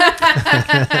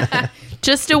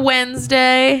 Just a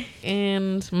Wednesday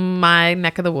in my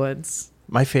neck of the woods.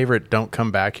 My favorite don't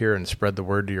come back here and spread the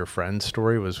word to your friends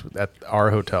story was at our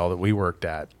hotel that we worked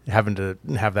at, having to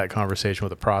have that conversation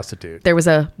with a prostitute. There was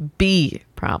a B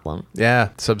problem.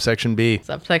 Yeah, subsection B.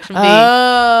 Subsection B.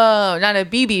 Oh, not a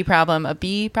BB problem, a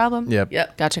B problem?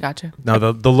 Yep. Gotcha. No,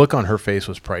 the look on her face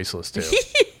was priceless too.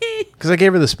 Because I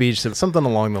gave her the speech that something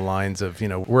along the lines of,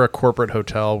 we're a corporate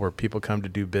hotel where people come to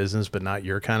do business, but not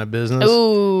your kind of business.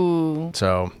 Ooh.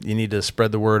 So you need to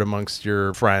spread the word amongst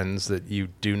your friends that you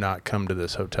do not come to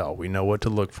this hotel. We know what to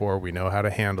look for. We know how to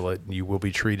handle it. You will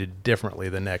be treated differently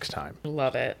the next time.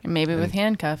 Love it. Maybe with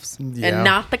handcuffs. Yeah. And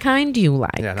not the kind you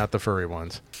like. Yeah, not the furry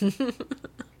ones.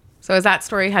 So is that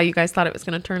story how you guys thought it was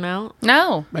going to turn out?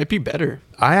 No. Might be better.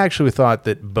 I actually thought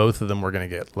that both of them were going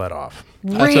to get let off.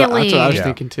 Really? That's what I was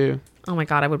thinking too. Oh my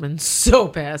God, I would have been so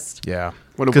pissed. Yeah.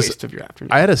 What a waste of your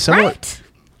afternoon. I had a similar... Right?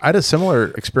 I had a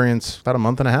similar experience about a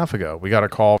month and a half ago. We got a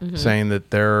call saying that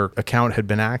their account had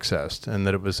been accessed and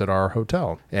that it was at our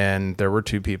hotel. And there were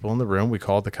 2 people in the room. We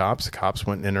called the cops. The cops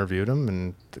went and interviewed them,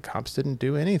 and the cops didn't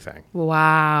do anything.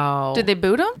 Wow. Did they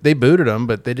boot him? They booted him,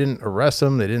 but they didn't arrest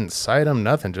him. They didn't cite him,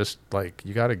 nothing. Just like,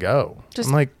 you got to go. Just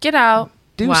I'm like, get out.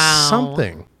 Do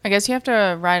something. I guess you have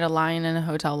to ride a line in a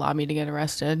hotel lobby to get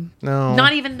arrested. No.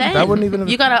 Not even then. That wouldn't even have...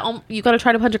 You gotta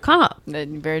try to punch a cop.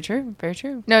 Very true. Very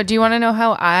true. No, do you want to know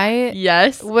how I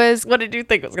was... What did you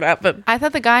think was going to happen? I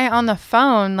thought the guy on the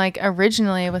phone, like,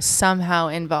 originally was somehow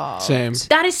involved. Same.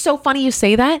 That is so funny you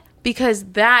say that, because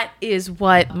that is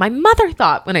what my mother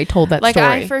thought when I told that like, story.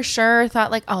 I for sure thought,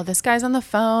 like, oh, this guy's on the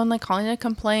phone, like, calling to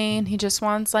complain. He just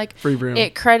wants, like, free room.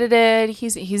 It credited.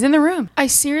 He's in the room. I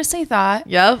seriously thought...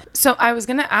 Yep. So I was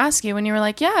going to ask you when you were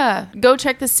like, yeah, go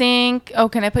check the sink. Oh,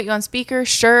 can I put you on speaker?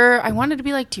 Sure. I wanted to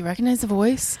be like, do you recognize the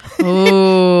voice?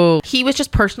 Oh. He was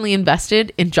just personally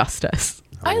invested in justice.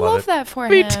 I love that for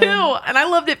him. Me too. And I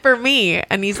loved it for me.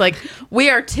 And he's like, we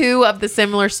are 2 of the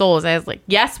similar souls. I was like,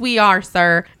 yes, we are,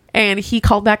 sir. And he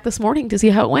called back this morning to see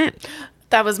how it went.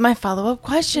 That was my follow-up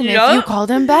question. Yep. If you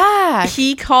called him back.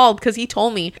 He called because he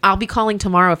told me, I'll be calling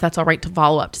tomorrow if that's all right to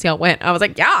follow up to see how it went. I was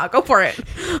like, yeah, go for it.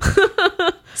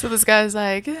 So this guy's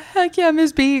like, heck yeah,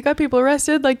 Miss B, you got people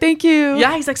arrested. Like, thank you.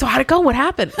 Yeah, he's like, so how'd it go? What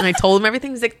happened? And I told him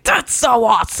everything. He's like, that's so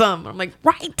awesome. I'm like,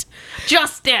 right.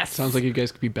 Justice. Sounds like you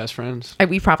guys could be best friends.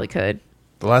 We probably could.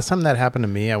 The last time that happened to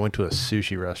me, I went to a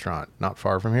sushi restaurant not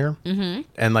far from here. Mm-hmm.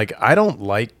 And like, I don't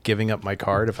like giving up my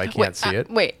card if I can't see it.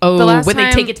 Wait. Oh, the last when time,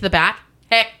 they take it to the back?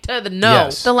 Heck to the no.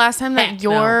 Yes. The last time that Heck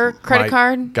your no. credit My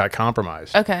card... got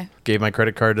compromised. Okay. Gave my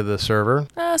credit card to the server.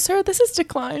 Sir, this is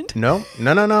declined. No.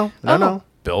 Oh.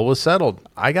 Bill was settled.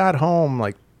 I got home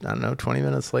like, I don't know, 20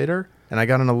 minutes later, and I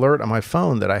got an alert on my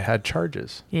phone that I had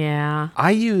charges. Yeah. I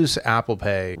use Apple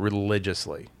Pay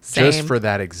religiously. Same. Just for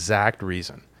that exact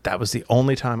reason. That was the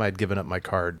only time I'd given up my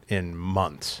card in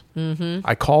months. Mm-hmm.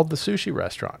 I called the sushi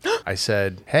restaurant. I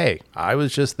said, hey, I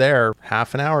was just there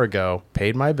half an hour ago,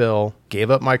 paid my bill, gave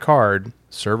up my card,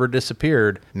 server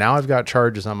disappeared. Now I've got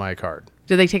charges on my card.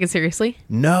 Did they take it seriously?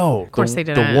 No. Of course they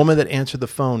didn't. The woman that answered the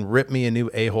phone ripped me a new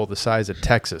a-hole the size of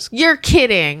Texas. You're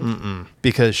kidding.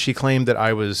 Because she claimed that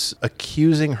I was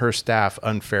accusing her staff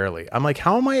unfairly. I'm like,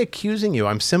 how am I accusing you?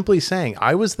 I'm simply saying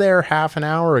I was there half an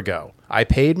hour ago. I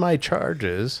paid my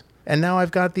charges, and now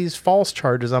I've got these false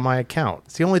charges on my account.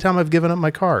 It's the only time I've given up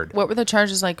my card. What were the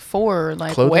charges like for?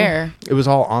 Like Clothing? where? It was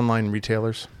all online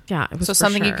retailers. Yeah, it was So for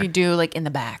something you sure. could do like in the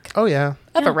back Oh, yeah.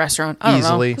 of a restaurant. I don't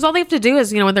Easily. Because all they have to do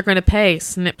is, when they're going to pay,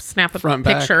 snap a Front,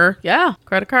 back. picture. Yeah,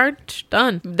 credit card,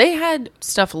 done. know. They had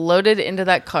stuff loaded into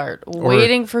that cart,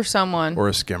 waiting for someone. Or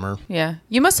a skimmer. Yeah.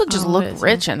 You must have just Oh, looked it is,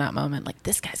 rich in that moment. Like,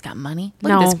 this guy's got money.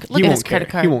 Look No, at this, look He at won't his care. credit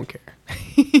card. He won't care.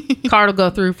 Card will go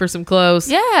through for some clothes.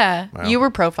 Yeah. Wow. You were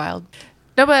profiled.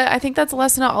 No, but I think that's a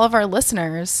lesson to all of our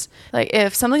listeners. Like,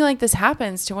 if something like this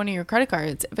happens to one of your credit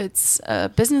cards, if it's a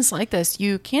business like this,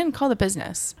 you can call the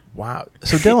business. Wow.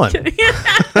 So, Dylan.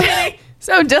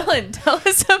 So, Dylan, tell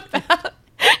us about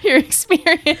your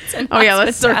experience. In Oh, yeah,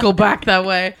 let's hospitality. circle back that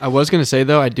way. I was going to say,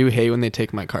 though, I do hate when they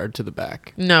take my card to the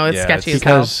back. No, it's Yeah, sketchy it's as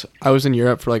hell. Because I was in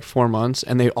Europe for like 4 months,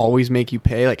 and they always make you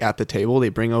pay like at the table. They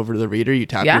bring over the reader, you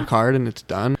tap Yeah. your card, and it's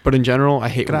done. But in general, I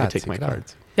hate when they take my Grazie. card.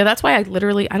 Yeah, that's why I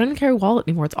don't even carry a wallet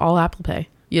anymore. It's all Apple Pay.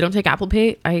 You don't take Apple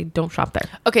Pay, I don't shop there.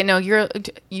 Okay, no,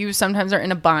 you sometimes are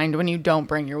in a bind when you don't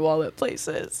bring your wallet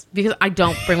places. Because I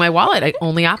don't bring my wallet. I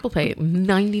only Apple Pay.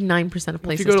 99% of If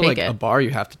places you go to take like it. a bar, you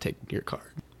have to take your card.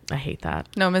 I hate that.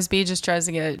 No, Miss B just tries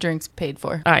to get drinks paid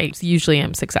for. I usually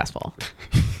am successful.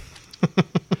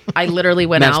 I literally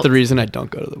went And that's out. the reason I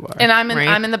don't go to the bar. And I'm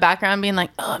Right. in the background being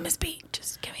like, oh, Miss B,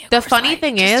 just give me a The Coors funny Light.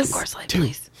 thing Just is- a Coors Light,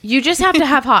 please. You just have to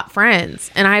have hot friends.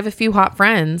 And I have a few hot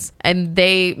friends. And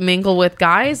they mingle with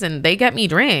guys and they get me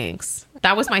drinks.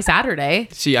 That was my Saturday.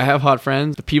 See, I have hot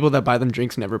friends. The people that buy them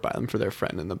drinks never buy them for their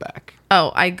friend in the back.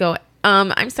 Oh, I go,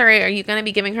 I'm sorry. Are you going to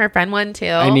be giving her friend one too?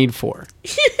 I need 4.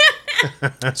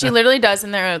 She literally does,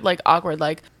 and they're like awkward,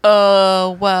 like,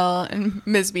 oh, well. And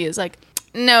Miss B is like,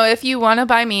 no, if you want to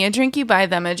buy me a drink, you buy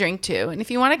them a drink too. And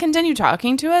if you want to continue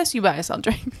talking to us, you buy us all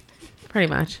drinks. Pretty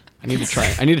much. I need to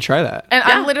try that. And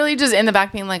Yeah. I'm literally just in the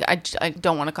back being like, I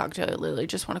don't want a cocktail. I literally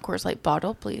just want a Coors Light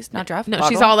bottle, please. Not draft. No, bottle.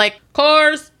 she's all like,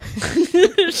 Coors.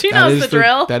 She That knows is the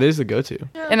drill. That is the go-to.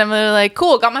 And I'm literally like,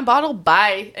 cool, got my bottle,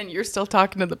 bye. And you're still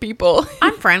talking to the people.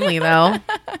 I'm friendly though.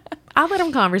 I'll let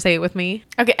them conversate with me.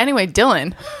 Okay, anyway,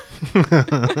 Dylan.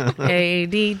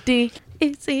 ADD.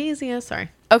 It's easier. Sorry.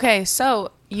 Okay,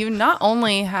 so you not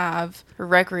only have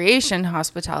recreation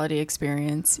hospitality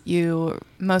experience, you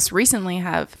most recently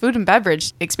have food and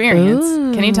beverage experience.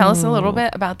 Ooh. Can you tell us a little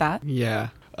bit about that? Yeah.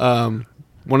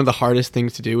 One of the hardest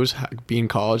things to do was be in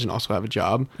college and also have a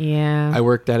job. Yeah. I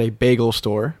worked at a bagel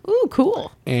store. Ooh,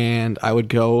 cool. And I would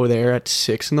go there at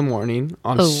 6 a.m.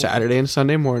 on Saturday and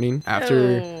Sunday morning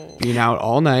after being out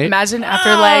all night. Imagine after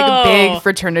like big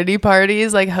fraternity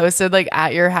parties like hosted like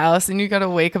at your house, and you gotta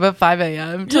wake up at 5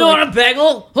 a.m. You want a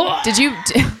bagel? Did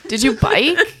you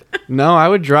bike? No, I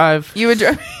would drive. You would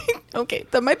drive. Okay,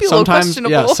 that might be a little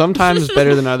questionable. Yeah, sometimes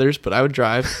better than others, but I would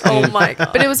drive. Oh my god!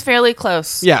 But it was fairly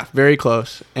close. Yeah, very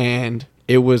close, and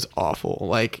it was awful.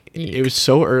 Like it was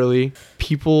so early.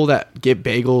 People that get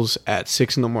bagels at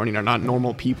 6 a.m. are not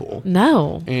normal people.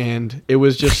 No, and it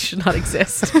was just should not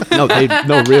exist. No,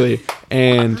 really.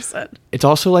 And 100%. It's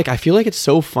also like I feel like it's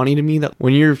so funny to me that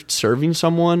when you're serving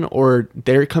someone or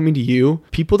they're coming to you,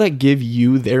 people that give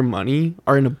you their money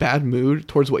are in a bad mood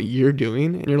towards what you're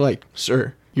doing, and you're like,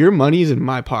 sir, your money's in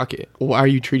my pocket. Why are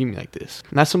you treating me like this?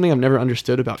 And that's something I've never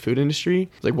understood about food industry.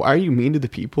 Like, why are you mean to the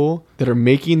people that are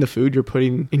making the food you're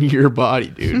putting in your body,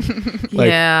 dude? Like,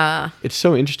 yeah. It's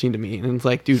so interesting to me. And it's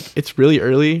like, dude, it's really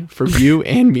early for you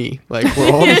and me. Like,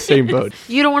 we're all in the same boat.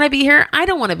 You don't want to be here. I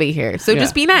don't want to be here. So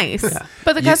just be nice. Yeah.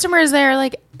 But the customer is there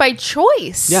like by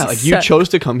choice. Yeah, like you chose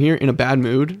to come here in a bad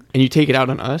mood and you take it out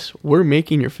on us. We're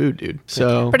making your food, dude.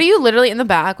 So But are you literally in the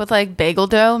back with like bagel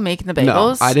dough making the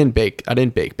bagels? No, I didn't bake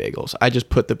bagels. I just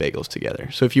put the bagels together.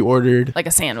 So if you ordered like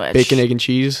a sandwich, bacon, egg, and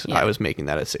cheese, Yeah. I was making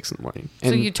that at 6 a.m. So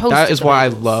And you toasted that is the why I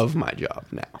bagels. love my job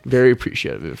now. Very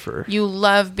appreciative for You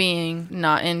love being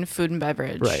not in food and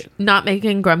beverage. right. Not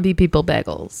making grumpy people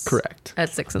bagels. Correct. At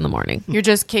 6 a.m. You're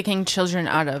just kicking children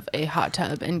out of a hot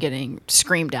tub and getting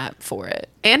screamed at for it.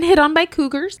 And hit on by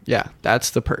cougars. Yeah,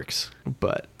 that's the perks.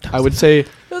 But I would say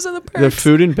Those are the perks. the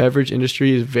food and beverage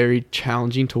industry is very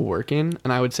challenging to work in,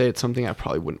 and I would say it's something I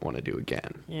probably wouldn't want to do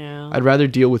again. Yeah. I'd rather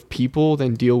deal with people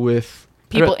than deal with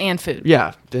People and food.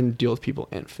 Yeah, than deal with people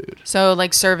and food. So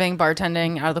like serving,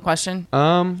 bartending, out of the question.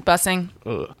 Busing.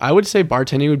 I would say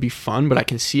bartending would be fun, but I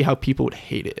can see how people would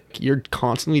hate it. You're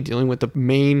constantly dealing with the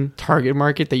main target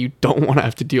market that you don't want to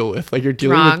have to deal with. Like you're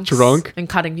dealing with drunk and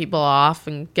cutting people off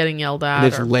and getting yelled at and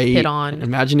it's or late. hit on.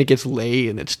 Imagine it gets late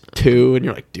and it's 2 and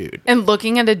you're like, dude. And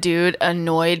looking at a dude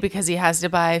annoyed because he has to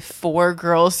buy 4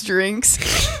 girls'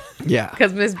 drinks. Yeah.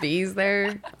 Because Miss B's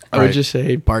there. I would just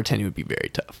say bartending would be very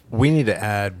tough. We need to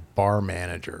add bar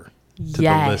manager to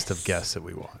the list of guests that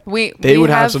we want. They would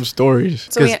have some stories.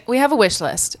 So we have a wish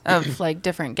list of like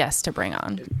different guests to bring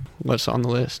on. What's on the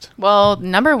list? Well,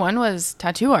 number 1 was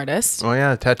tattoo artist. Oh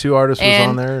yeah, tattoo artist was And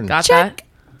on there. And Got Check.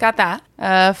 that? Got that.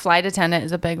 Flight attendant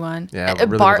is a big one. Yeah, I really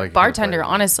would like to do bartender, flight.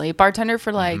 honestly. Bartender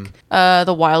for like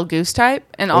the wild goose type,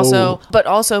 and also, but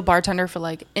also bartender for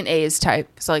like an A's type.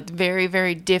 So like very,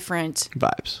 very different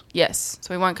Vibes. Yes.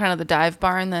 So we want kind of the dive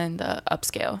bar and then the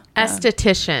upscale.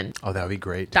 Esthetician. oh, that would be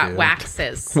great. That too.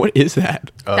 waxes. What is that?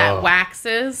 That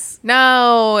waxes.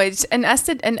 No, it's an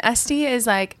esty is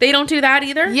like They don't do that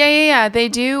either? yeah. They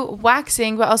do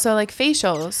waxing, but also like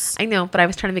facials. I know, but I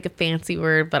was trying to make a fancy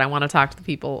word, but I want to talk to the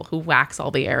people who wax all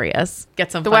the areas.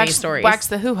 Get some funny stories. Wax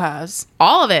the hoo-has.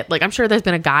 All of it. Like, I'm sure there's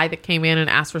been a guy that came in and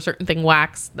asked for certain thing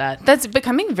waxed that. That's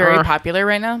becoming very popular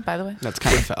right now, by the way. That's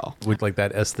kind of foul. Would like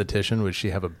that esthetician? Would she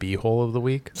have a beehole of the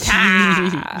week?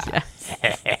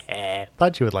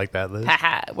 Thought you would like that, Liz.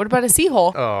 What about a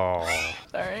seahole? Oh,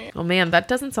 Sorry. Oh man, that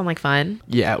doesn't sound like fun.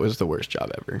 Yeah, it was the worst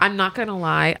job ever. I'm not gonna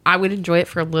lie. I would enjoy it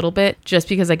for a little bit just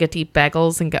because I get to eat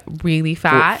bagels and get really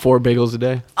fat. 4 bagels a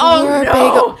day. Oh Or a no!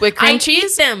 bagel with cream I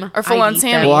cheese eat them or full-on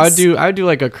sandwich? Well, I would do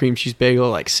like a cream cheese bagel at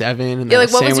like 7 and then Yeah, like,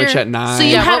 a what was sandwich your- at 9. So you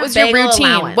Yeah, had what a was your bagel routine?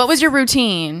 allowance. What was your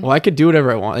routine? Well, I could do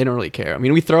whatever I want. They don't really care. I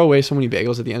mean, we throw away so many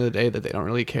bagels at the end of the day that they don't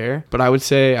really care. But I would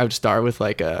say I would start with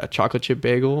like a chocolate chip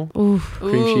bagel,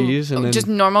 cream cheese, and then just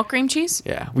normal cream cheese?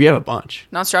 yeah, we have a bunch.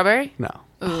 Not strawberry? No.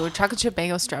 Ooh, chocolate chip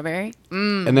bagel strawberry.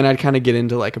 And then I'd kind of get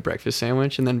into like a breakfast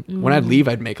sandwich, and then when I'd leave,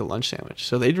 I'd make a lunch sandwich.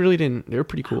 So they really didn't. They were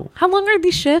pretty cool. How long are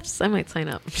these shifts? I might sign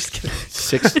up. I'm just kidding.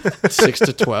 6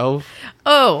 to 12.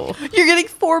 Oh, You're getting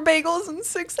 4 bagels in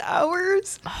 6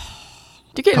 hours?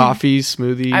 You're getting Coffees,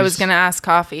 smoothies. I was going to ask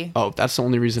coffee. Oh, that's the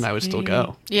only reason I would still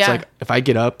go. Yeah. It's like if I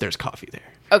get up, there's coffee there.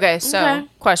 Okay, so Okay.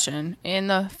 question. In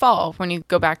the fall, when you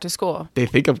go back to school, They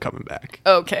think I'm coming back.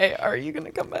 okay, are you going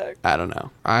to come back? I don't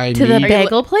know. I to the need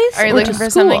bagel place? Are you or looking to for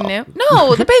school? something new?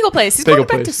 No, the bagel place. He's Bagel going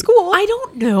back to place. school. I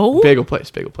don't know. bagel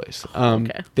place.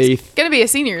 Okay. They Gonna be a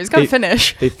senior. He's got to They-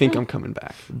 finish. they think I'm coming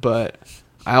back, but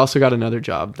I also got another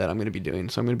job that I'm going to be doing.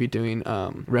 So I'm going to be doing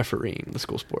refereeing the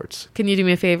school sports. Can you do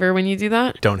me a favor when you do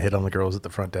that? Don't hit on the girls at the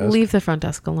front desk. Leave the front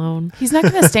desk alone. He's not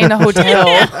going to stay in a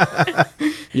hotel.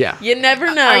 Yeah. You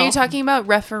never know. Are you talking about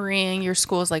refereeing your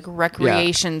school's like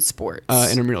recreation sports?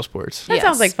 Intramural sports. That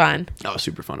sounds like fun. Oh,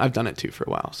 super fun. I've done it too for a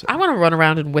while. So. I want to run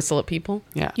around and whistle at people.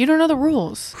 Yeah. You don't know the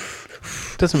rules.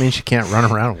 Doesn't mean she can't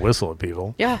run around and whistle at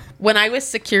people. Yeah. When I was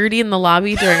security in the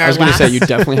lobby during our I was going to say, you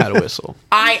definitely had a whistle.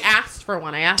 I asked for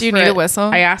one. Do you need a whistle?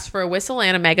 I asked for a whistle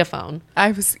and a megaphone.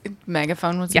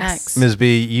 Megaphone was Yes. next. Ms.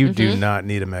 B, you do not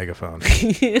need a megaphone.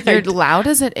 You're loud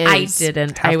as it is. I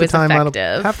didn't. I was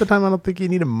effective. Half the time, I don't think you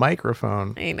need a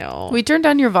microphone. I know. We turn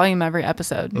down your volume every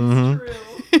episode.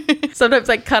 Sometimes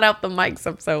I cut out the mics.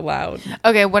 I'm so loud.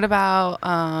 Okay, what about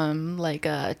like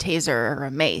a taser or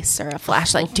a mace or a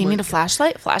flashlight? Do you need a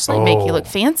flashlight? Flashlight make you look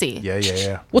fancy.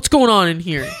 Yeah. What's going on in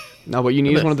here? No, what you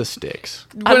need is one of the sticks.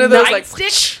 One of those like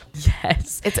stick.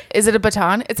 Yes. Is it a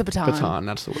baton? It's a baton. Baton,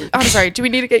 that's the word. I'm sorry. Do we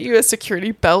need to get you a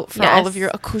security belt for Yes. all of your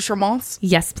accoutrements?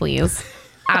 Yes, please.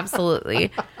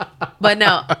 Absolutely. But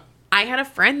no, I had a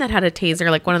friend that had a taser,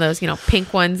 like one of those,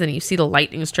 pink ones, and you see the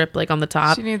lightning strip like on the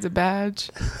top. She needs a badge.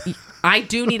 I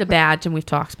do need a badge, and we've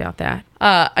talked about that.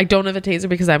 I don't have a taser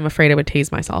because I'm afraid I would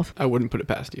tase myself. I wouldn't put it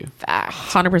past you. Fact.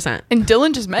 100%. And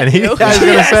Dylan just met And you. I was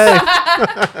going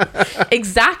to say.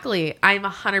 Exactly. I'm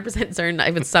 100% certain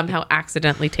I would somehow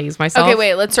accidentally tase myself. Okay,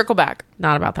 wait. Let's circle back.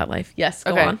 Not about that life. Yes,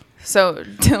 go Okay. on. So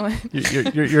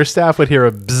Dylan, Your staff would hear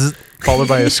a bzz, followed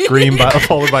by a scream,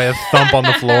 followed by a thump on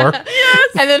the floor.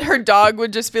 and then her dog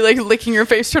would just be like licking her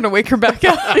face, trying to wake her back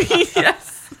up.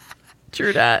 Yes.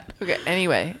 True that. Okay.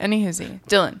 Anyway,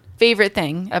 Dylan, favorite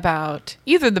thing about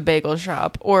either the bagel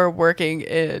shop or working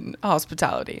in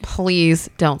hospitality? Please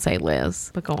don't say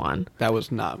Liz, but go on. That was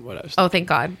not what I was Oh, thank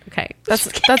God. Okay. That's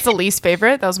the least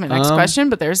favorite. That was my next question,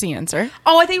 but there's the answer.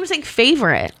 Oh, I thought you were saying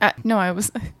favorite. No, I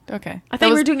was okay. I thought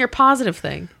you were doing your positive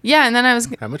thing. Yeah, and then I was.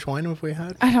 How much wine have we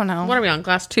had? I don't know. What are we on?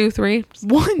 Glass 2, 3?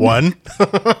 One.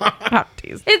 Oh,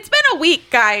 geez. It's been a week,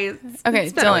 guys. Okay,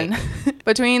 It's been a week. Dylan.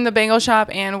 Between the bagel shop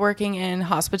and working in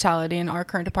hospitality in our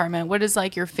current department, what is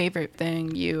like your favorite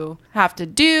thing you have to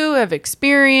do, have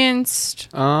experienced?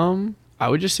 I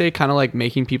would just say kind of like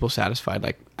making people satisfied.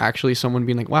 Like actually someone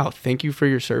being like, wow, thank you for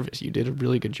your service. You did a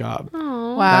really good job.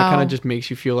 Aw. Wow. That kind of just makes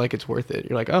you feel like it's worth it.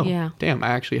 You're like, oh, Yeah. damn, I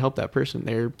actually helped that person.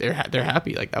 They're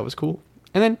happy. Like that was cool.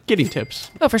 And then getting tips.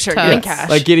 Oh, for sure. Totes. Getting cash.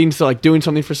 Like getting to like doing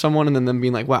something for someone and then them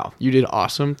being like, wow, you did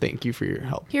awesome. Thank you for your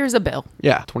help. Here's a bill.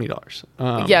 Yeah,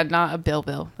 $20. Yeah, not a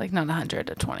bill. Like not 100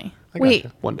 to 20. I Wait,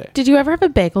 gotcha. One day. did you ever have a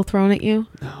bagel thrown at you?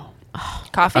 No.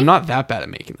 Coffee? I'm not that bad at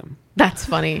making them. That's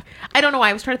funny. I don't know why.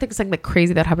 I was trying to think of something like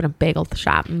crazy that happened at a bagel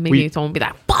shop. And maybe someone would be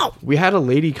like, wow. We had a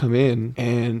lady come in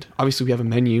and obviously we have a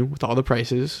menu with all the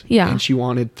prices. Yeah. And she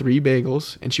wanted 3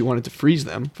 bagels and she wanted to freeze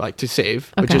them like to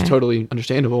save, which is Okay. totally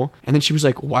understandable. And then she was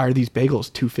like, why are these bagels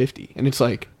 $2.50? And it's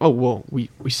like, oh, well, we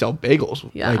sell bagels.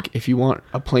 Yeah. Like if you want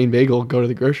a plain bagel, go to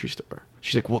the grocery store.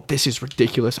 She's like, well, this is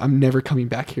ridiculous. I'm never coming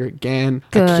back here again.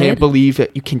 I Good. can't believe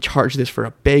that you can charge this for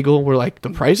a bagel. We're like, the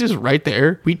price is right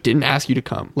there. We didn't ask you to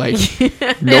come. Like,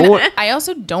 no one. I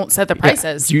also don't set the Yeah,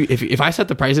 prices. if I set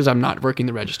the prices, I'm not working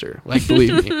the register. Like,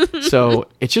 believe me. So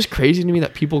it's just crazy to me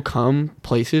that people come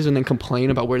places and then complain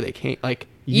about where they came. Like,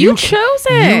 You chose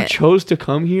You it. chose to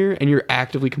come here and you're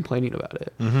actively complaining about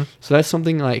it. Mm-hmm. So that's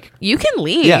something like, You can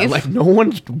leave. yeah, like no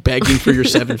one's begging for your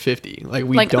 $7.50. Like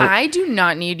we like don't. I do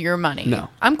not need your money. No.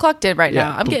 I'm clocked in right Yeah,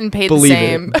 now. I'm b- getting paid the believe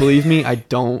same. It. Believe me, I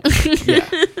don't. Yeah.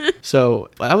 So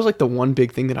that was like the one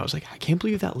big thing that I was like, I can't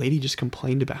believe that lady just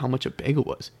complained about how much a bagel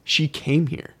was. She came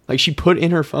here. Like she put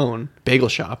in her phone bagel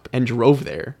shop and drove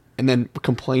there and then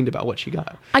complained about what she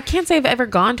got. I can't say I've ever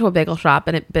gone to a bagel shop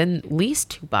and it been at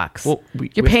least $2. Well,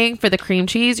 you're paying for the cream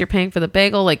cheese. You're paying for the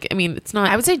bagel. Like, I mean, it's not.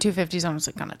 I would say 250 is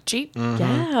honestly kind of cheap.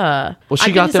 Yeah. Well, she I've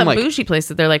been got to them, some like- bougie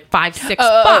places. They're like $5-6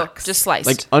 bucks. Just sliced.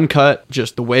 Like uncut,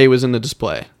 just the way it was in the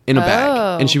display in a Oh.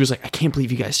 bag. And she was like, I can't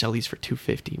believe you guys sell these for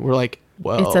 $2.50. We're like,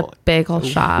 well, It's a bagel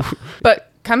shop.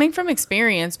 But coming from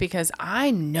experience, because I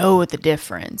know the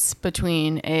difference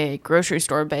between a grocery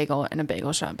store bagel and a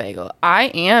bagel shop bagel. I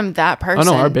am that oh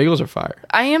person. no, our bagels are fire.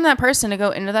 I am that person to go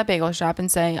into that bagel shop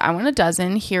and say, I want a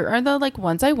dozen. Here are the like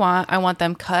ones I want. I want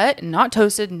them cut, not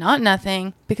toasted, not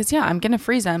nothing. Because yeah, I'm gonna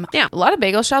freeze them. Yeah. A lot of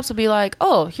bagel shops will be like,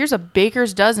 oh, here's a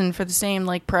baker's dozen for the same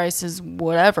like price as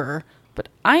whatever. But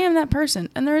I am that person,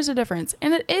 and there is a difference,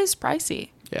 and it is pricey.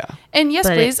 Yeah. And yes,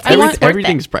 But please, it's I want worth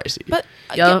Everything's pricey. But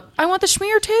Yup. I want the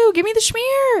schmear too. Give me the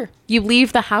schmear. You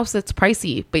leave the house that's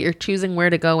pricey, but you're choosing where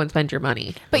to go and spend your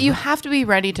money. But you have to be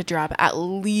ready to drop at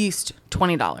least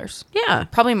 $20. Yeah.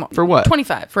 Probably more. For what?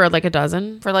 25 For like a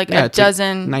dozen. for like a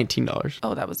dozen. $19.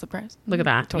 Oh, that was the price. Look at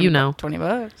that. $20.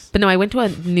 $20. But no, I went to a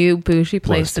new bougie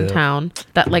place in town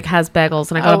that like has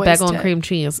bagels, and I got a bagel and cream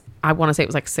cheese. I want to say it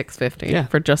was like $6.50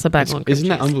 for just a bagel and cream cheese. Isn't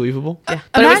that unbelievable? Yeah.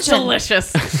 But it was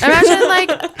delicious. Imagine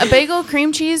like a bagel,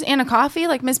 cream cheese, and a coffee.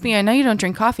 Like Miss B, I know you don't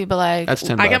drink coffee, but like that's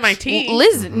 $10. I got my tea.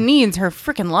 Liz needs her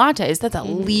freaking lattes. That's at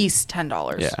least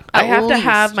 $10. Yeah. I have to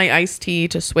have my iced tea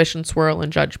to swish and swirl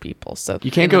and judge people. So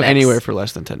you can't go anywhere for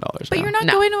less than $10. But you're not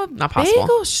going to a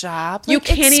bagel shop. You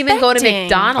can't even go to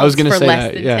McDonald's for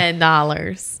less than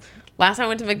 $10. Last time I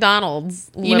went to McDonald's,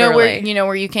 literally. You know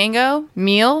where you can go?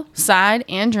 Meal, side,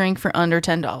 and drink for under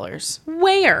 $10.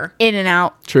 Where?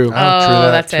 In-N-Out. True. True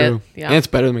that. That's it. Yeah. And it's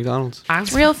better than McDonald's.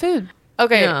 It's real food.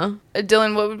 Okay, Yeah.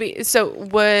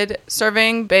 Dylan, would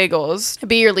serving bagels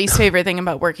be your least favorite thing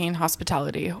about working in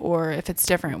hospitality? Or if it's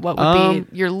different, what would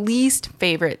be your least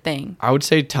favorite thing? I would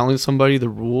say telling somebody the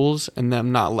rules and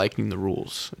them not liking the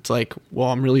rules. It's like, well,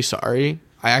 I'm really sorry.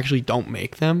 I actually don't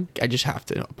make them. I just have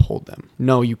to uphold them.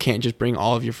 No, you can't just bring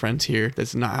all of your friends here.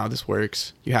 That's not how this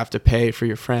works. You have to pay for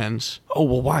your friends. Oh,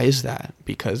 well, why is that?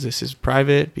 Because this is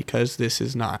private. Because this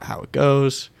is not how it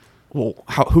goes. Well,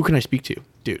 who can I speak to?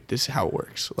 Dude, this is how it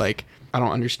works. Like, I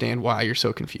don't understand why you're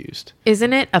so confused.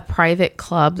 Isn't it a private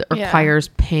club that requires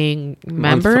paying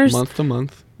members? Month to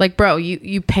month. Like, bro,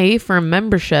 you pay for a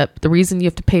membership. The reason you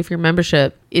have to pay for your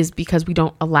membership is because we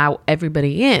don't allow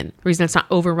everybody in. The reason it's not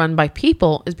overrun by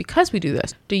people is because we do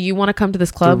this. Do you want to come to this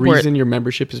club? The reason your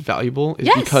membership is valuable is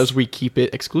because we keep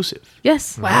it exclusive.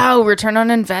 Yes. Wow, return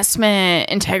on investment,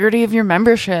 integrity of your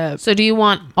membership. So do you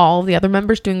want all the other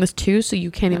members doing this too, so you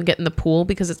can't even get in the pool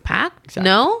because it's packed? Exactly.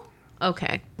 No?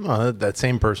 Okay. Well, that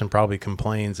same person probably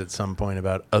complains at some point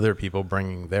about other people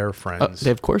bringing their friends.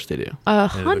 Of course they do.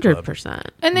 100%.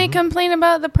 And they complain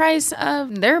about the price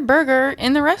of their burger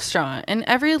in the restaurant and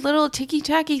every little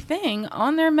ticky-tacky thing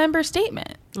on their member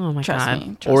statement. Oh my God.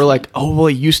 Trust or me. like, oh, well,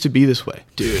 it used to be this way.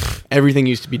 Dude, everything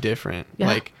used to be different. Yeah.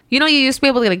 Like, you know, you used to be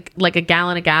able to get like a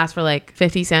gallon of gas for like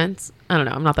 50 cents. I don't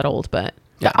know. I'm not that old, but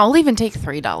yeah. I'll even take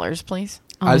 $3, please.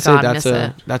 Oh my I'd say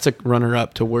God, that's a runner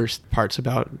up to worst parts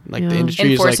about like the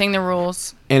industry. Enforcing is like, the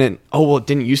rules. And it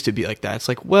didn't used to be like that. It's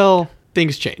like, well,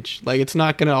 things change. Like, it's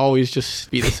not going to always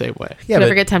just be the same way. Yeah, you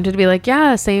ever get tempted to be like,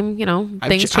 yeah, same, you know,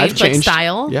 things change, like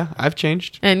style. Yeah, I've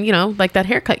changed. And, you know, like that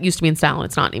haircut used to be in style and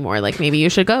it's not anymore. Like, maybe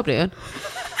you should go, dude.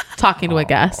 Talking to a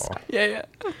guest. Yeah.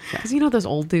 Because you know those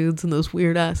old dudes and those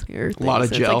weird ass hair things. A lot of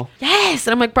It's gel. Like, yes.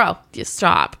 And I'm like, bro, just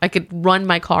stop. I could run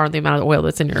my car on the amount of oil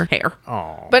that's in your hair.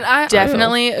 But I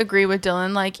definitely agree with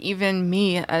Dylan. Like, even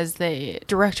me as the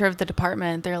director of the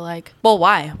department, they're like, well,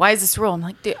 why? Why is this rule? I'm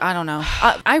like, dude, I don't know.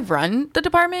 I run the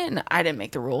department and I didn't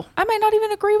make the rule. I might not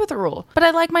even agree with the rule, but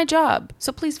I like my job.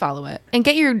 So please follow it. And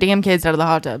get your damn kids out of the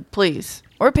hot tub, please.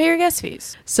 Or pay your guest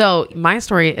fees. So my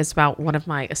story is about one of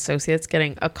my associates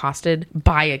getting accosted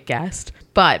by a guest.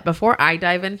 But before I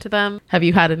dive into them, have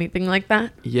you had anything like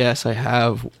that? Yes, I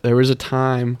have. There was a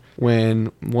time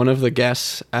when one of the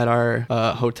guests at our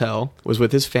hotel was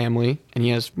with his family, and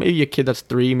he has maybe a kid that's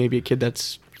 3, maybe a kid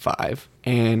that's 5.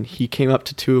 And he came up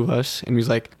to 2 of us and he was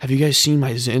like, have you guys seen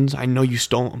my Zins? I know you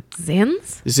stole them.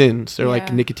 Zins? Zins. They're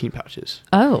like nicotine pouches.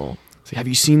 Oh. So, have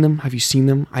you seen them? Have you seen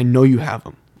them? I know you have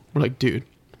them. We're like, dude,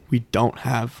 we don't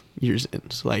have your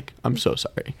Zins. Like, I'm so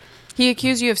sorry. He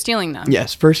accused you of stealing them.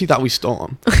 Yes. First, he thought we stole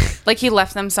them. Like he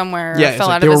left them somewhere. Yeah, fell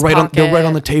like out of his pocket. They were right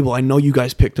on the table. I know you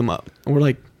guys picked them up. And we're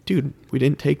like, dude, we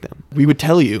didn't take them. We would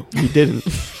tell you. We didn't.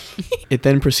 It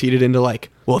then proceeded into like,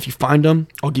 well, if you find them,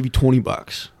 I'll give you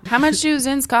 $20. How much do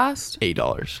Zins cost?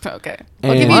 $8. Okay.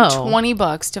 I'll give you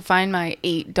 $20 to find my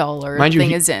 $8 Mind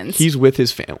thing you, of Zins. He's with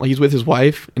his family. He's with his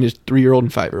wife and his 3-year-old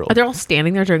and 5-year-old. Are they all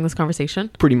standing there during this conversation?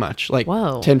 Pretty much. Like,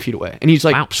 whoa. 10 feet away. And he's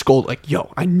like, scolded, like,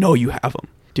 yo, I know you have them.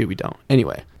 Dude, we don't.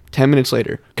 Anyway, 10 minutes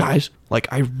later, guys, like,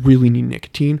 I really need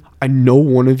nicotine. I know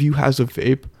one of you has a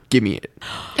vape. Give me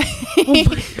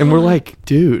it. And we're like,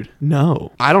 dude,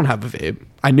 no. I don't have a vape.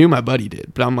 I knew my buddy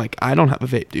did, but I'm like, I don't have a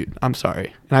vape, dude. I'm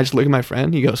sorry. And I just look at my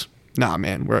friend. He goes, nah,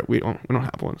 man, we don't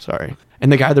have one. Sorry.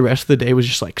 And the guy the rest of the day was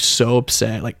just like so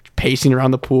upset, like pacing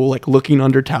around the pool, like looking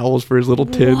under towels for his little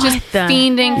tibs. Just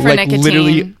fiending for like nicotine.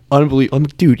 Literally unbelievable. I'm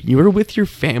like, dude, you were with your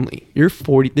family. You're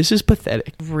 40. This is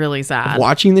pathetic. Really sad.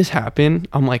 Watching this happen,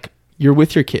 I'm like, you're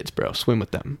with your kids, bro. Swim with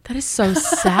them. That is so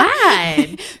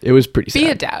sad. It was pretty sad. Be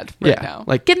a dad right now.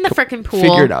 Like, get in the freaking pool.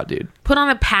 Figure it out, dude. put on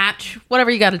a patch,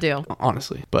 whatever you got to do.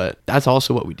 Honestly. But that's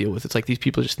also what we deal with. It's like these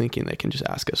people just thinking they can just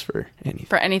ask us for anything.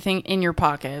 For anything in your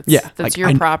pockets. Yeah. That's like,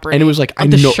 your property. And it was like,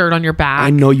 the shirt on your back. I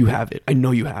know you have it. I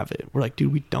know you have it. We're like,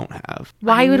 dude, we don't have.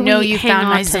 Why would know we you hang found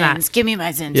on my to sins? that? Give me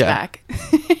my sins Yeah. back.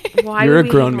 Why You're would a we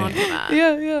grown hang on man. to that?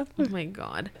 Yeah. Oh my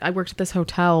God. I worked at this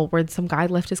hotel where some guy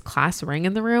left his class ring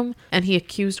in the room and he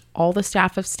accused all the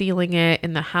staff of stealing it,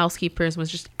 and the housekeepers was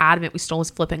just adamant we stole his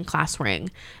flipping class ring.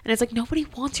 And it's like, nobody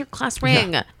wants your class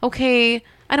ring. Yeah. Okay.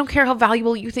 I don't care how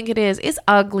valuable you think it is. It's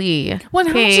ugly. Well,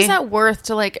 how much is that worth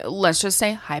to, like, let's just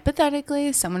say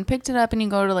hypothetically someone picked it up and you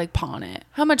go to like pawn it.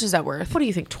 How much is that worth? What do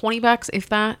you think? $20 if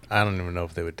that? I don't even know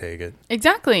if they would take it.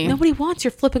 Exactly. Nobody wants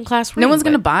your flipping class ring. No one's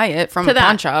going to buy it from a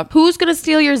pawn shop. Who's going to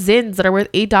steal your Zins that are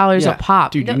worth $8 a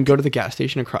pop? Dude, you can go to the gas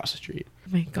station across the street.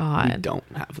 Oh my God. We don't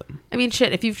have them. I mean,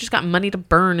 shit, if you've just got money to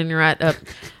burn and you're at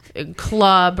a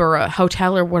club or a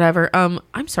hotel or whatever,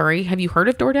 I'm sorry, have you heard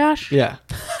of DoorDash? Yeah.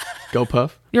 Go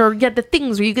Puff. Or get the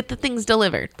things where you get the things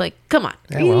delivered. Like, come on.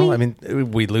 Yeah, well, I mean,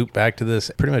 we loop back to this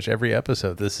pretty much every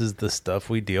episode. This is the stuff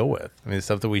we deal with. I mean, the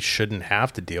stuff that we shouldn't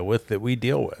have to deal with that we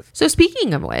deal with. So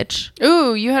speaking of which.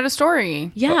 Ooh, you had a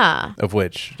story. Yeah. Of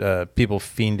which people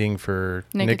fiending for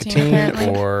Nicotine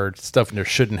nicotine or stuff they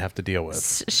shouldn't have to deal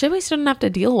with. Shit we shouldn't have to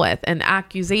deal with. And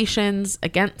accusations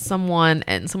against someone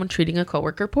and someone treating a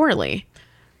coworker poorly.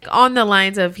 On the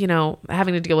lines of, you know,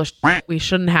 having to deal with we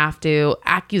shouldn't have to,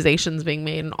 accusations being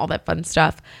made and all that fun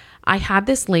stuff. I had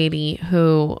this lady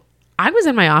who, I was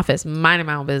in my office minding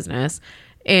my own business,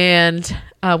 and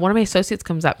one of my associates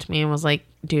comes up to me and was like,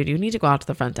 dude, you need to go out to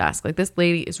the front desk. Like, this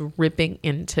lady is ripping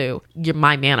into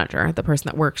my manager, the person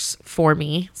that works for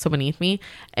me, so beneath me,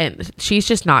 and she's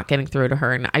just not getting through to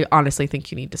her, and I honestly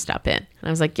think you need to step in. And I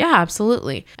was like, yeah,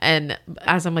 absolutely. And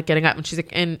as I'm like getting up, and she's like,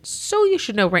 and so you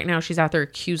should know right now she's out there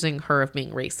accusing her of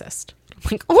being racist. I'm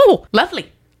like, oh,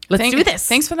 lovely. Let's do this.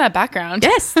 Thanks for that background.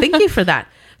 Yes, thank you for that.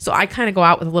 So I kind of go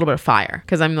out with a little bit of fire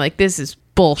because I'm like, this is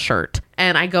bullshit.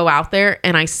 And I go out there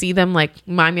and I see them, like,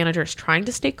 my manager is trying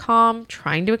to stay calm,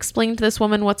 trying to explain to this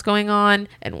woman what's going on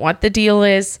and what the deal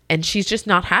is. And she's just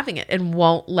not having it and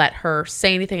won't let her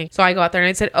say anything. So I go out there and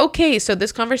I said, okay, so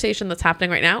this conversation that's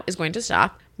happening right now is going to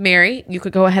stop. Mary, you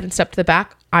could go ahead and step to the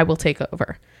back. I will take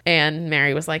over. And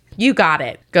Mary was like, you got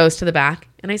it. Goes to the back.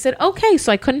 And I said, okay.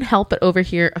 So I couldn't help but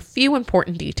overhear a few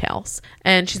important details.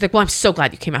 And she's like, well, I'm so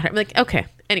glad you came out here. I'm like, okay.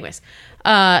 Anyways,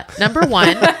 number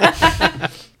one,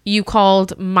 you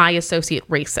called my associate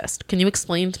racist. Can you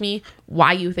explain to me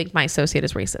why you think my associate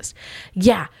is racist?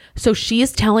 Yeah. So she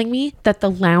is telling me that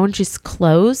the lounge is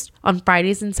closed on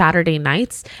Fridays and Saturday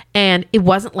nights. And it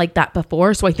wasn't like that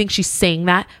before. So I think she's saying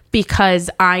that because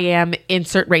I am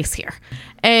insert race here.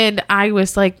 And I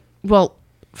was like, well,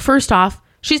 first off,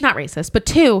 she's not racist. But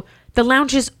two, the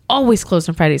lounge is always closed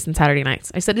on Fridays and Saturday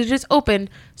nights. I said it is open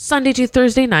Sunday to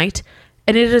Thursday night.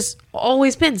 And it has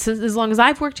always been since as long as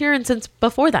I've worked here and since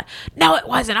before that. No, it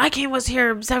wasn't. Was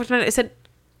here 7 minutes. I said,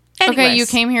 anyways. Okay, you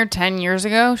came here 10 years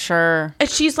ago? Sure. And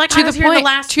she's like, to I was the here point, the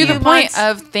last to few the point months.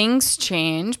 of things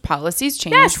change, policies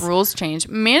change, Yes. rules change,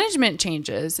 management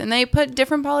changes, and they put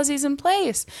different policies in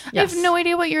place. Yes. I have no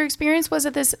idea what your experience was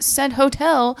at this said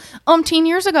hotel 10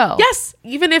 years ago. Yes,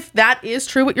 even if that is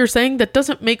true, what you're saying, that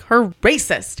doesn't make her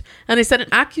racist. And I said, an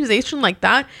accusation like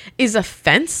that is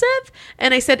offensive.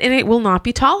 And I said, and it will not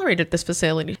be tolerated at this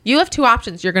facility. You have two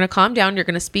options. You're going to calm down. You're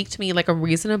going to speak to me like a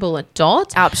reasonable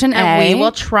adult. Option and A. we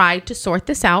will try to sort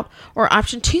this out. Or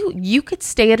option two, you could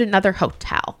stay at another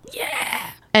hotel.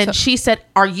 Yeah. And she said,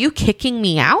 are you kicking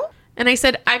me out? And I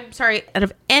said, I'm sorry, out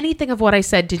of anything of what I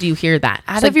said, did you hear that?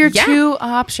 Out She's of like, your yeah. two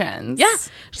options. Yeah.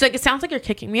 She's like, it sounds like you're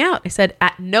kicking me out. I said,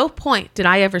 at no point did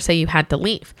I ever say you had to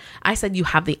leave. I said, you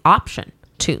have the option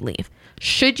to leave.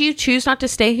 Should you choose not to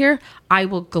stay here, I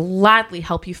will gladly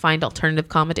help you find alternative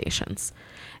accommodations.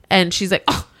 And she's like,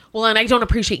 oh, well, and I don't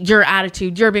appreciate your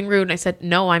attitude. You're being rude. And I said,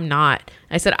 no, I'm not.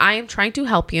 I said, I am trying to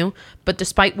help you. But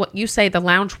despite what you say, the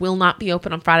lounge will not be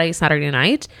open on Friday, Saturday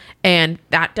night. And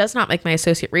that does not make my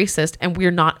associate racist. And we're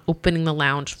not opening the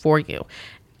lounge for you.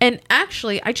 And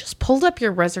actually, I just pulled up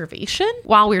your reservation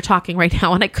while we were talking right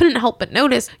now, and I couldn't help but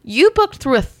notice you booked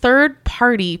through a third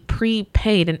party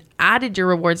prepaid and added your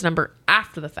rewards number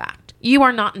after the fact. You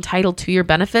are not entitled to your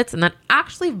benefits, and that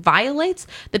actually violates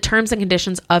the terms and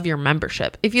conditions of your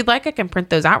membership. If you'd like, I can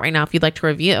print those out right now if you'd like to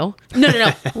review.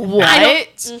 No. What?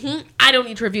 I don't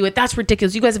need to review it. That's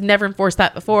ridiculous. You guys have never enforced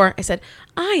that before. I said,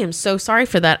 I am so sorry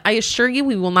for that. I assure you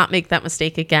we will not make that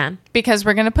mistake again. Because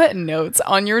we're going to put notes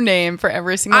on your name for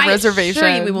every single reservation. I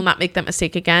assure you we will not make that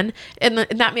mistake again. And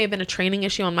that may have been a training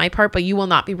issue on my part, but you will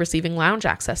not be receiving lounge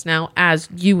access now as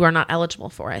you are not eligible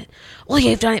for it. Well,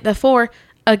 you've done it before.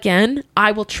 Again,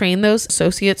 I will train those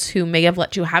associates who may have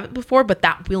let you have it before, but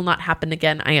that will not happen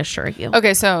again, I assure you.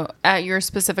 Okay, so at your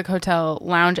specific hotel,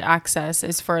 lounge access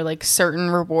is for like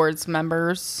certain rewards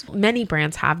members. Many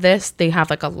brands have this. They have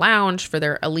like a lounge for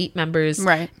their elite members.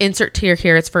 Right. Insert tier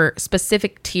here. It's for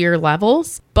specific tier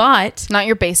levels, but Not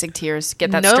your basic tiers.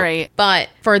 Get that straight. But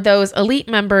for those elite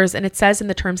members, and it says in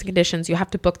the terms and conditions, you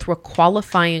have to book through a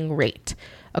qualifying rate.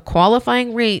 A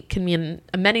qualifying rate can mean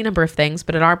a many number of things,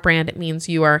 but at our brand, it means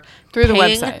you are through the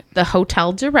paying website, the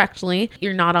hotel directly.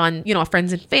 You're not on, a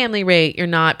friends and family rate. You're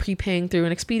not prepaying through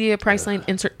an Expedia, Priceline,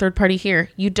 insert third party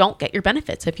here. You don't get your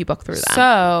benefits if you book through that.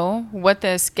 So what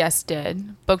this guest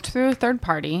did, booked through a third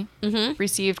party,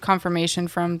 received confirmation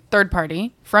from third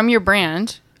party, from your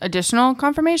brand, additional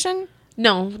confirmation.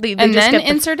 No, they and just then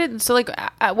inserted. So, like,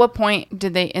 at what point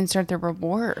did they insert the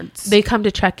rewards? They come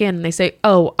to check in and they say,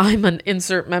 "Oh, I'm an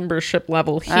insert membership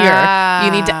level here.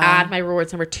 You need to add my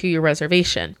rewards number to your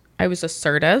reservation." I was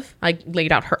assertive. I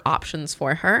laid out her options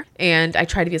for her and I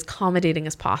tried to be as accommodating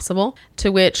as possible.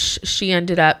 To which she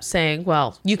ended up saying,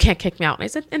 "Well, you can't kick me out." And I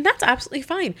said, "And that's absolutely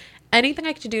fine. Anything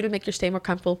I can do to make your stay more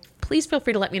comfortable, please feel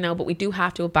free to let me know. But we do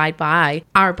have to abide by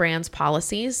our brand's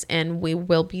policies, and we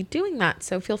will be doing that.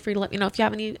 So feel free to let me know if you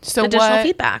have any additional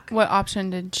feedback." What option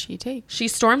did she take? She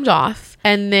stormed off,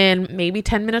 and then maybe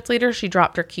 10 minutes later, she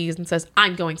dropped her keys and says,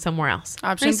 "I'm going somewhere else."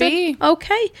 Option B.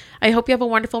 Okay. I hope you have a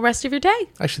wonderful rest of your day.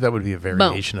 Actually, that would be a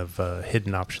variation of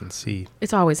hidden option C.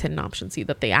 It's always hidden option C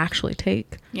that they actually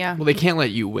take. Yeah. Well, they can't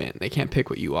let you win. They can't pick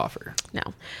what you offer.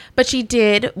 No. But she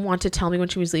did want to tell me when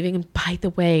she was leaving. And by the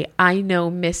way, I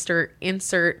know Mr.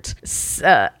 Insert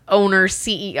owner,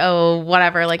 CEO,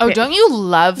 whatever. Like, don't you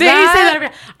love they that? say that every,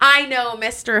 I know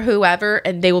Mr. Whoever,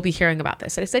 and they will be hearing about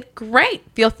this. And I said, "Great.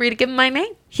 Feel free to give them my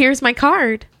name. Here's my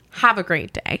card. Have a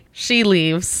great day." She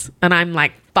leaves, and I'm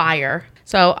like, fire.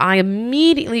 So I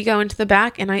immediately go into the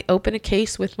back and I open a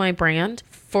case with my brand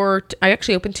I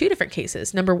actually opened 2 different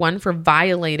cases. Number 1 for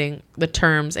violating the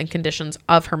terms and conditions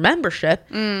of her membership.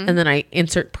 And then I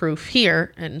insert proof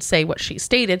here and say what she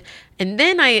stated. And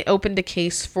then I opened a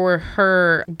case for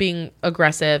her being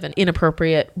aggressive and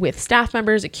inappropriate with staff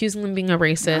members, accusing them of being a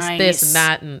racist, this and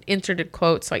that, and inserted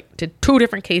quotes. So I did 2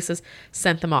 different cases,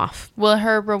 sent them off. Will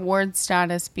her reward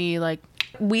status be like...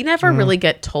 We never really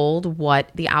get told what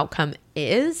the outcome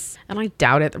is, and I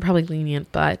doubt it. They're probably lenient,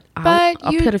 but I'll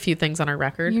put a few things on our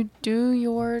record. You do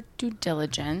your due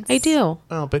diligence. I do.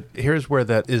 Oh, but here's where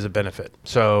that is a benefit.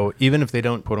 So even if they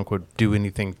don't, quote unquote, do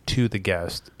anything to the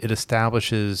guest, it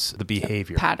establishes the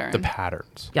behavior, the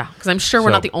patterns. Yeah, because I'm sure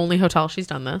we're not the only hotel she's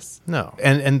done this. No,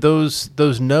 and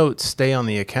those notes stay on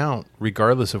the account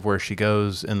regardless of where she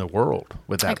goes in the world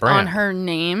with that brand. On her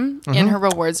name, in her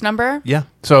rewards number. Yeah.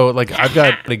 So like I've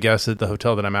got a guest at the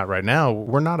hotel that I'm at right now.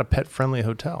 We're not a pet-friendly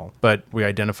hotel, but we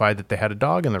identified that they had a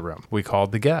dog in the room. We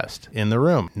called the guest in the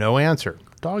room. No answer.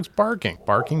 Dog's barking.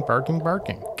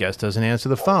 Guest doesn't answer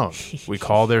the phone. We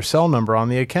call their cell number on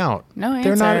the account. No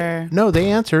answer.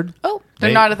 They answered. Oh,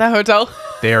 they're not at the hotel.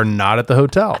 They are not at the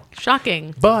hotel.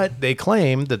 Shocking. But they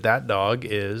claim that dog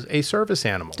is a service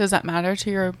animal. Does that matter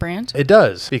to your brand? It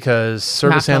does, because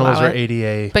service animals are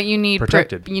ADA but you need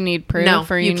protected. You need proof. No,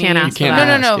 you can't ask for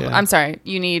that. No. Yeah. I'm sorry.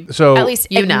 You need at least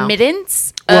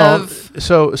admittance of...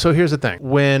 So here's the thing.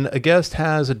 When a guest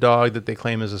has a dog that they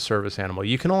claim is a service animal,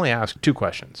 you can only ask 2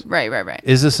 questions. Right.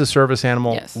 Is this a service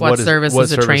animal? Yes. What service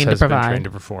is it trained to provide? Trained to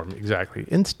perform? Exactly.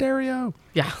 In stereo.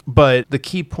 Yeah. But the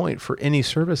key point for any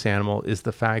service animal is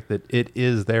the fact that it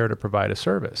is there to provide a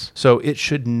service. So it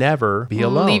should never be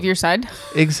alone. Leave your side.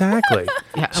 Exactly.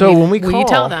 Yeah, so when we call, you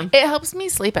tell them. It helps me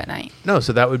sleep at night. No,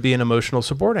 so that would be an emotional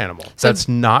support animal. That's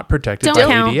not protected by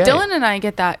count. ADA. Dylan and I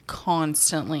get that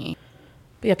constantly.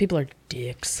 But yeah, people are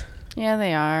dicks. Yeah,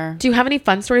 they are. Do you have any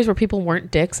fun stories where people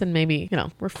weren't dicks and maybe,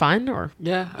 were fun or?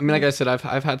 Yeah. I mean, like I said,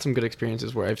 I've had some good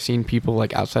experiences where I've seen people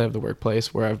like outside of the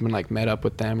workplace where I've been like met up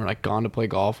with them or like gone to play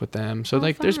golf with them. So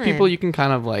there's people you can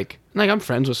kind of like I'm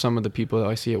friends with some of the people that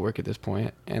I see at work at this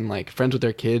point and like friends with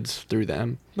their kids through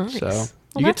them. Nice. So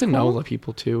you get to know the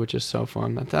people too, which is so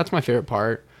fun. That's my favorite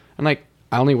part. And like,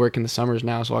 I only work in the summers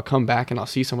now, so I'll come back and I'll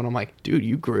see someone. I'm like, dude,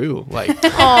 you grew like,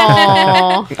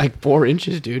 like 4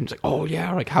 inches, dude. And it's like, oh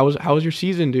yeah, like how was your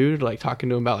season, dude? Like talking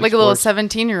to him about like a little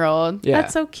 17-year-old. Yeah,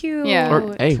 that's so cute. Yeah.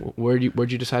 Or hey, where'd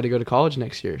you decide to go to college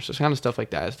next year? So kind of stuff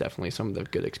like that is definitely some of the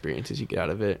good experiences you get out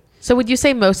of it. So would you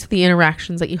say most of the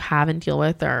interactions that you have and deal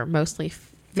with are mostly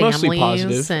families? Mostly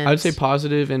positive. I would say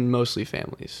positive and mostly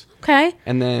families. Okay.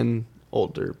 And then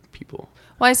older people.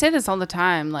 Well, I say this all the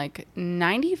time. Like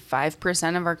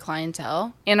 95% of our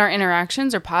clientele and our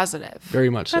interactions are positive.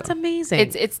 Very much so. That's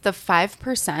amazing. It's the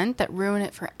 5% that ruin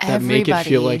it for that everybody. make it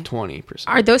feel like 20%.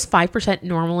 Are those 5%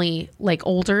 normally like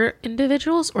older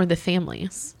individuals or the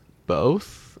families?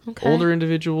 Both. Okay. Older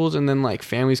individuals and then like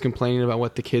families complaining about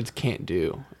what the kids can't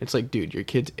do. It's like, dude, your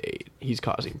kid's 8. He's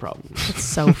causing problems. It's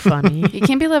so funny. You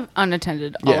can't be left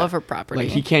unattended all over property. Like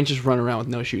he can't just run around with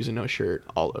no shoes and no shirt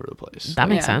all over the place. That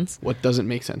makes sense. What doesn't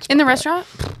make sense in the about restaurant?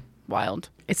 Wild.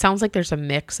 It sounds like there's a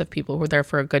mix of people who are there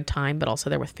for a good time, but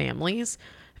also there with families.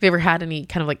 Have you ever had any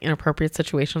kind of like inappropriate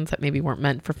situations that maybe weren't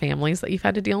meant for families that you've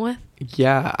had to deal with?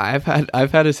 Yeah, I've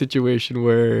had a situation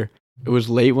where it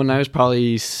was late when I was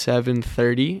probably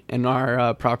 7:30, and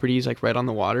our property is like right on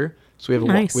the water, so we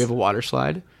have we have a water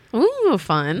slide. Ooh,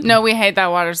 fun. No, we hate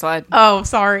that water slide. Oh,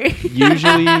 sorry.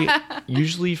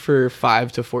 usually for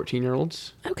 5 to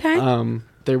 14-year-olds. Okay.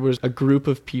 There was a group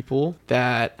of people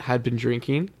that had been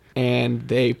drinking, and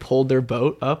they pulled their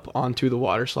boat up onto the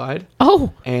water slide.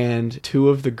 Oh. And 2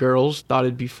 of the girls thought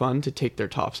it'd be fun to take their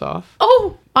tops off.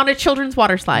 Oh, on a children's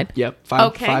water slide. Yep.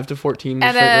 5 to 14.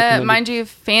 At a, mind you,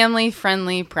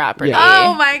 family-friendly property. Yeah.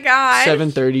 Oh, my God.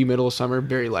 7:30, middle of summer,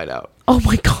 very light out. Oh,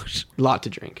 my gosh. Lot to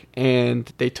drink.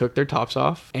 And they took their tops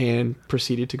off and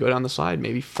proceeded to go down the slide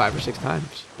maybe 5 or 6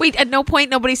 times. Wait, at no point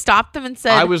nobody stopped them and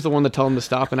said... I was the one that told them to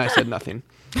stop, and I said nothing.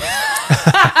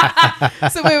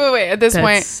 So wait. At this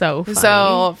point, so funny.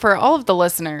 So for all of the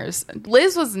listeners,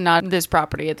 Liz was not this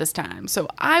property at this time. So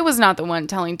I was not the one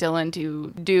telling Dylan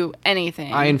to do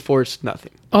anything. I enforced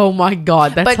nothing. Oh my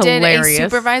God, that's hilarious. Did a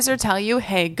supervisor tell you,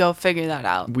 hey, go figure that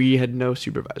out? We had no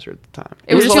supervisor at the time.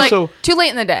 It was also too late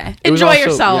in the day. Enjoy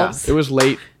yourselves. Yeah, it was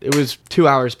late. It was 2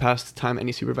 hours past the time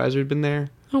any supervisor had been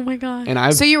there. Oh my God.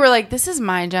 And so you were like, this is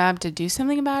my job to do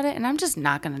something about it, and I'm just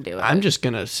not going to do it. I'm just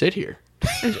going to sit here.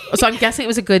 So I'm guessing it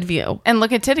was a good view. And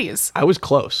look at titties. I was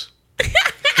close.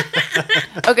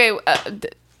 Okay,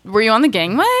 were you on the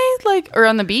gangway, or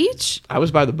on the beach? I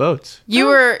was by the boats. You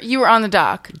were on the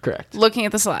dock. Correct. Looking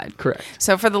at the slide. Correct.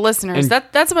 So for the listeners,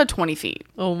 that's about 20 feet.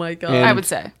 Oh my God. I would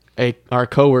say. Our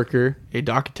coworker, a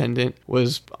dock attendant,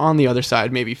 was on the other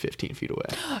side, maybe 15 feet away.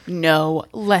 No,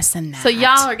 less than that. So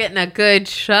y'all are getting a good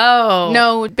show.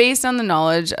 No, based on the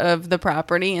knowledge of the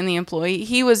property and the employee,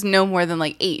 he was no more than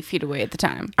 8 feet away at the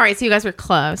time. All right, so you guys were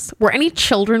close. Were any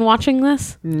children watching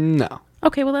this? No.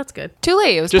 Okay, well, that's good. Too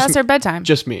late. It was past their bedtime.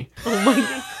 Just me. Oh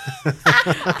my God.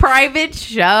 Private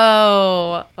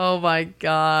show. Oh my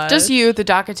God. Just you, the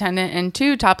dock attendant, and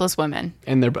 2 topless women.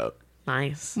 And their boat.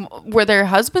 Nice. Were their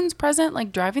husbands present,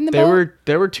 driving the boat?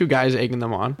 There were 2 guys egging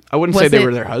them on. I wouldn't say they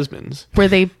were their husbands. Were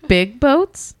they big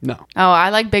boats? No. Oh,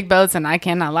 I like big boats, and I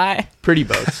cannot lie. Pretty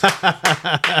boats.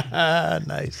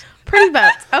 Nice. Pretty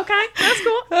boats. Okay, that's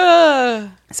cool.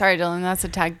 Sorry, Dylan. That's a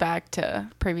tag back to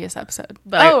previous episode.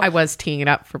 But I was teeing it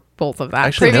up for both of that.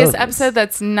 Actually, previous no. episode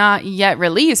that's not yet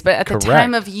released, but at Correct. the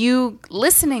time of you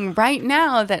listening right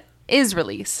now, that is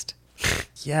released.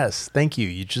 Yes, thank you.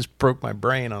 You just broke my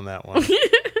brain on that one.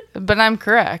 But I'm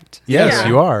correct. Yes, Yeah.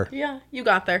 you are. Yeah, you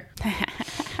got there.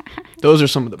 Those are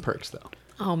some of the perks, though.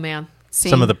 Oh, man.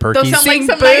 Some of the Those perkies. sound like Seeing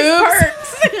some boobs.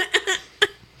 nice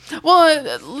perks.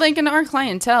 Well, in our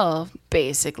clientele,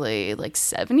 basically,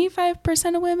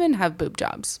 75% of women have boob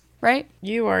jobs, right?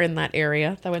 You are in that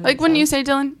area. That would When you say,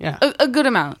 Dylan? Yeah. A good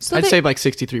amount. So I'd say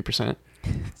 63%.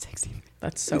 60.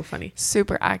 That's so funny.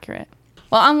 Super accurate.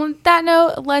 Well, on that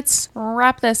note, let's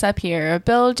wrap this up here.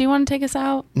 Bill, do you want to take us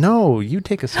out? No, you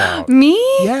take us out. Me?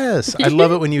 Yes, I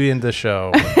love it when you end the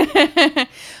show.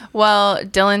 Well,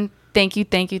 Dylan, thank you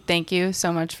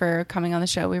so much for coming on the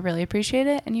show. We really appreciate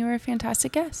it, and you were a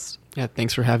fantastic guest. Yeah,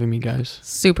 thanks for having me, guys.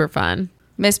 Super fun.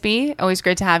 Miss B, always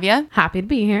great to have you. Happy to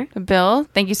be here. Bill,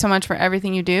 thank you so much for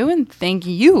everything you do, and thank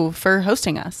you for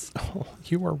hosting us. Oh,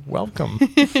 you are welcome.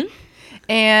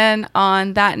 And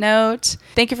on that note,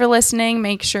 thank you for listening.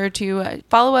 Make sure to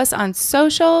follow us on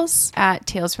socials at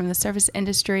Tales from the Service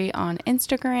Industry on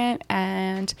Instagram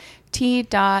and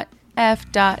t.f.t.s.i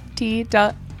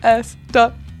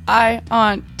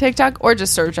on TikTok, or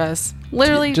just search us.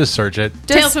 Literally, Just search it.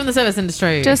 Tales from the Service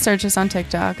Industry. just search us on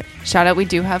TikTok. Shout out, we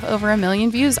do have over 1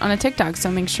 million views on a TikTok, so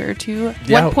make sure to...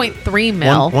 Yeah. 1.3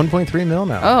 mil. 1.3 mil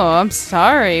now. Oh, I'm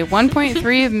sorry.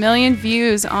 1.3 million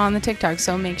views on the TikTok,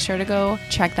 so make sure to go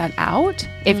check that out.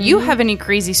 If you have any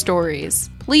crazy stories,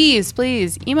 please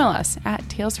email us at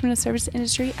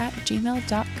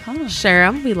talesfromtheserviceindustry@gmail.com. Share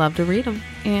them. We love to read them.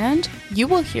 And you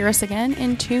will hear us again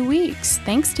in 2 weeks.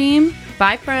 Thanks, team.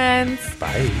 Bye, friends.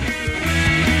 Bye.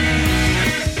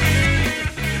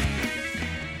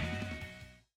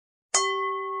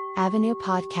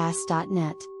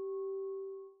 AvenuePodcast.net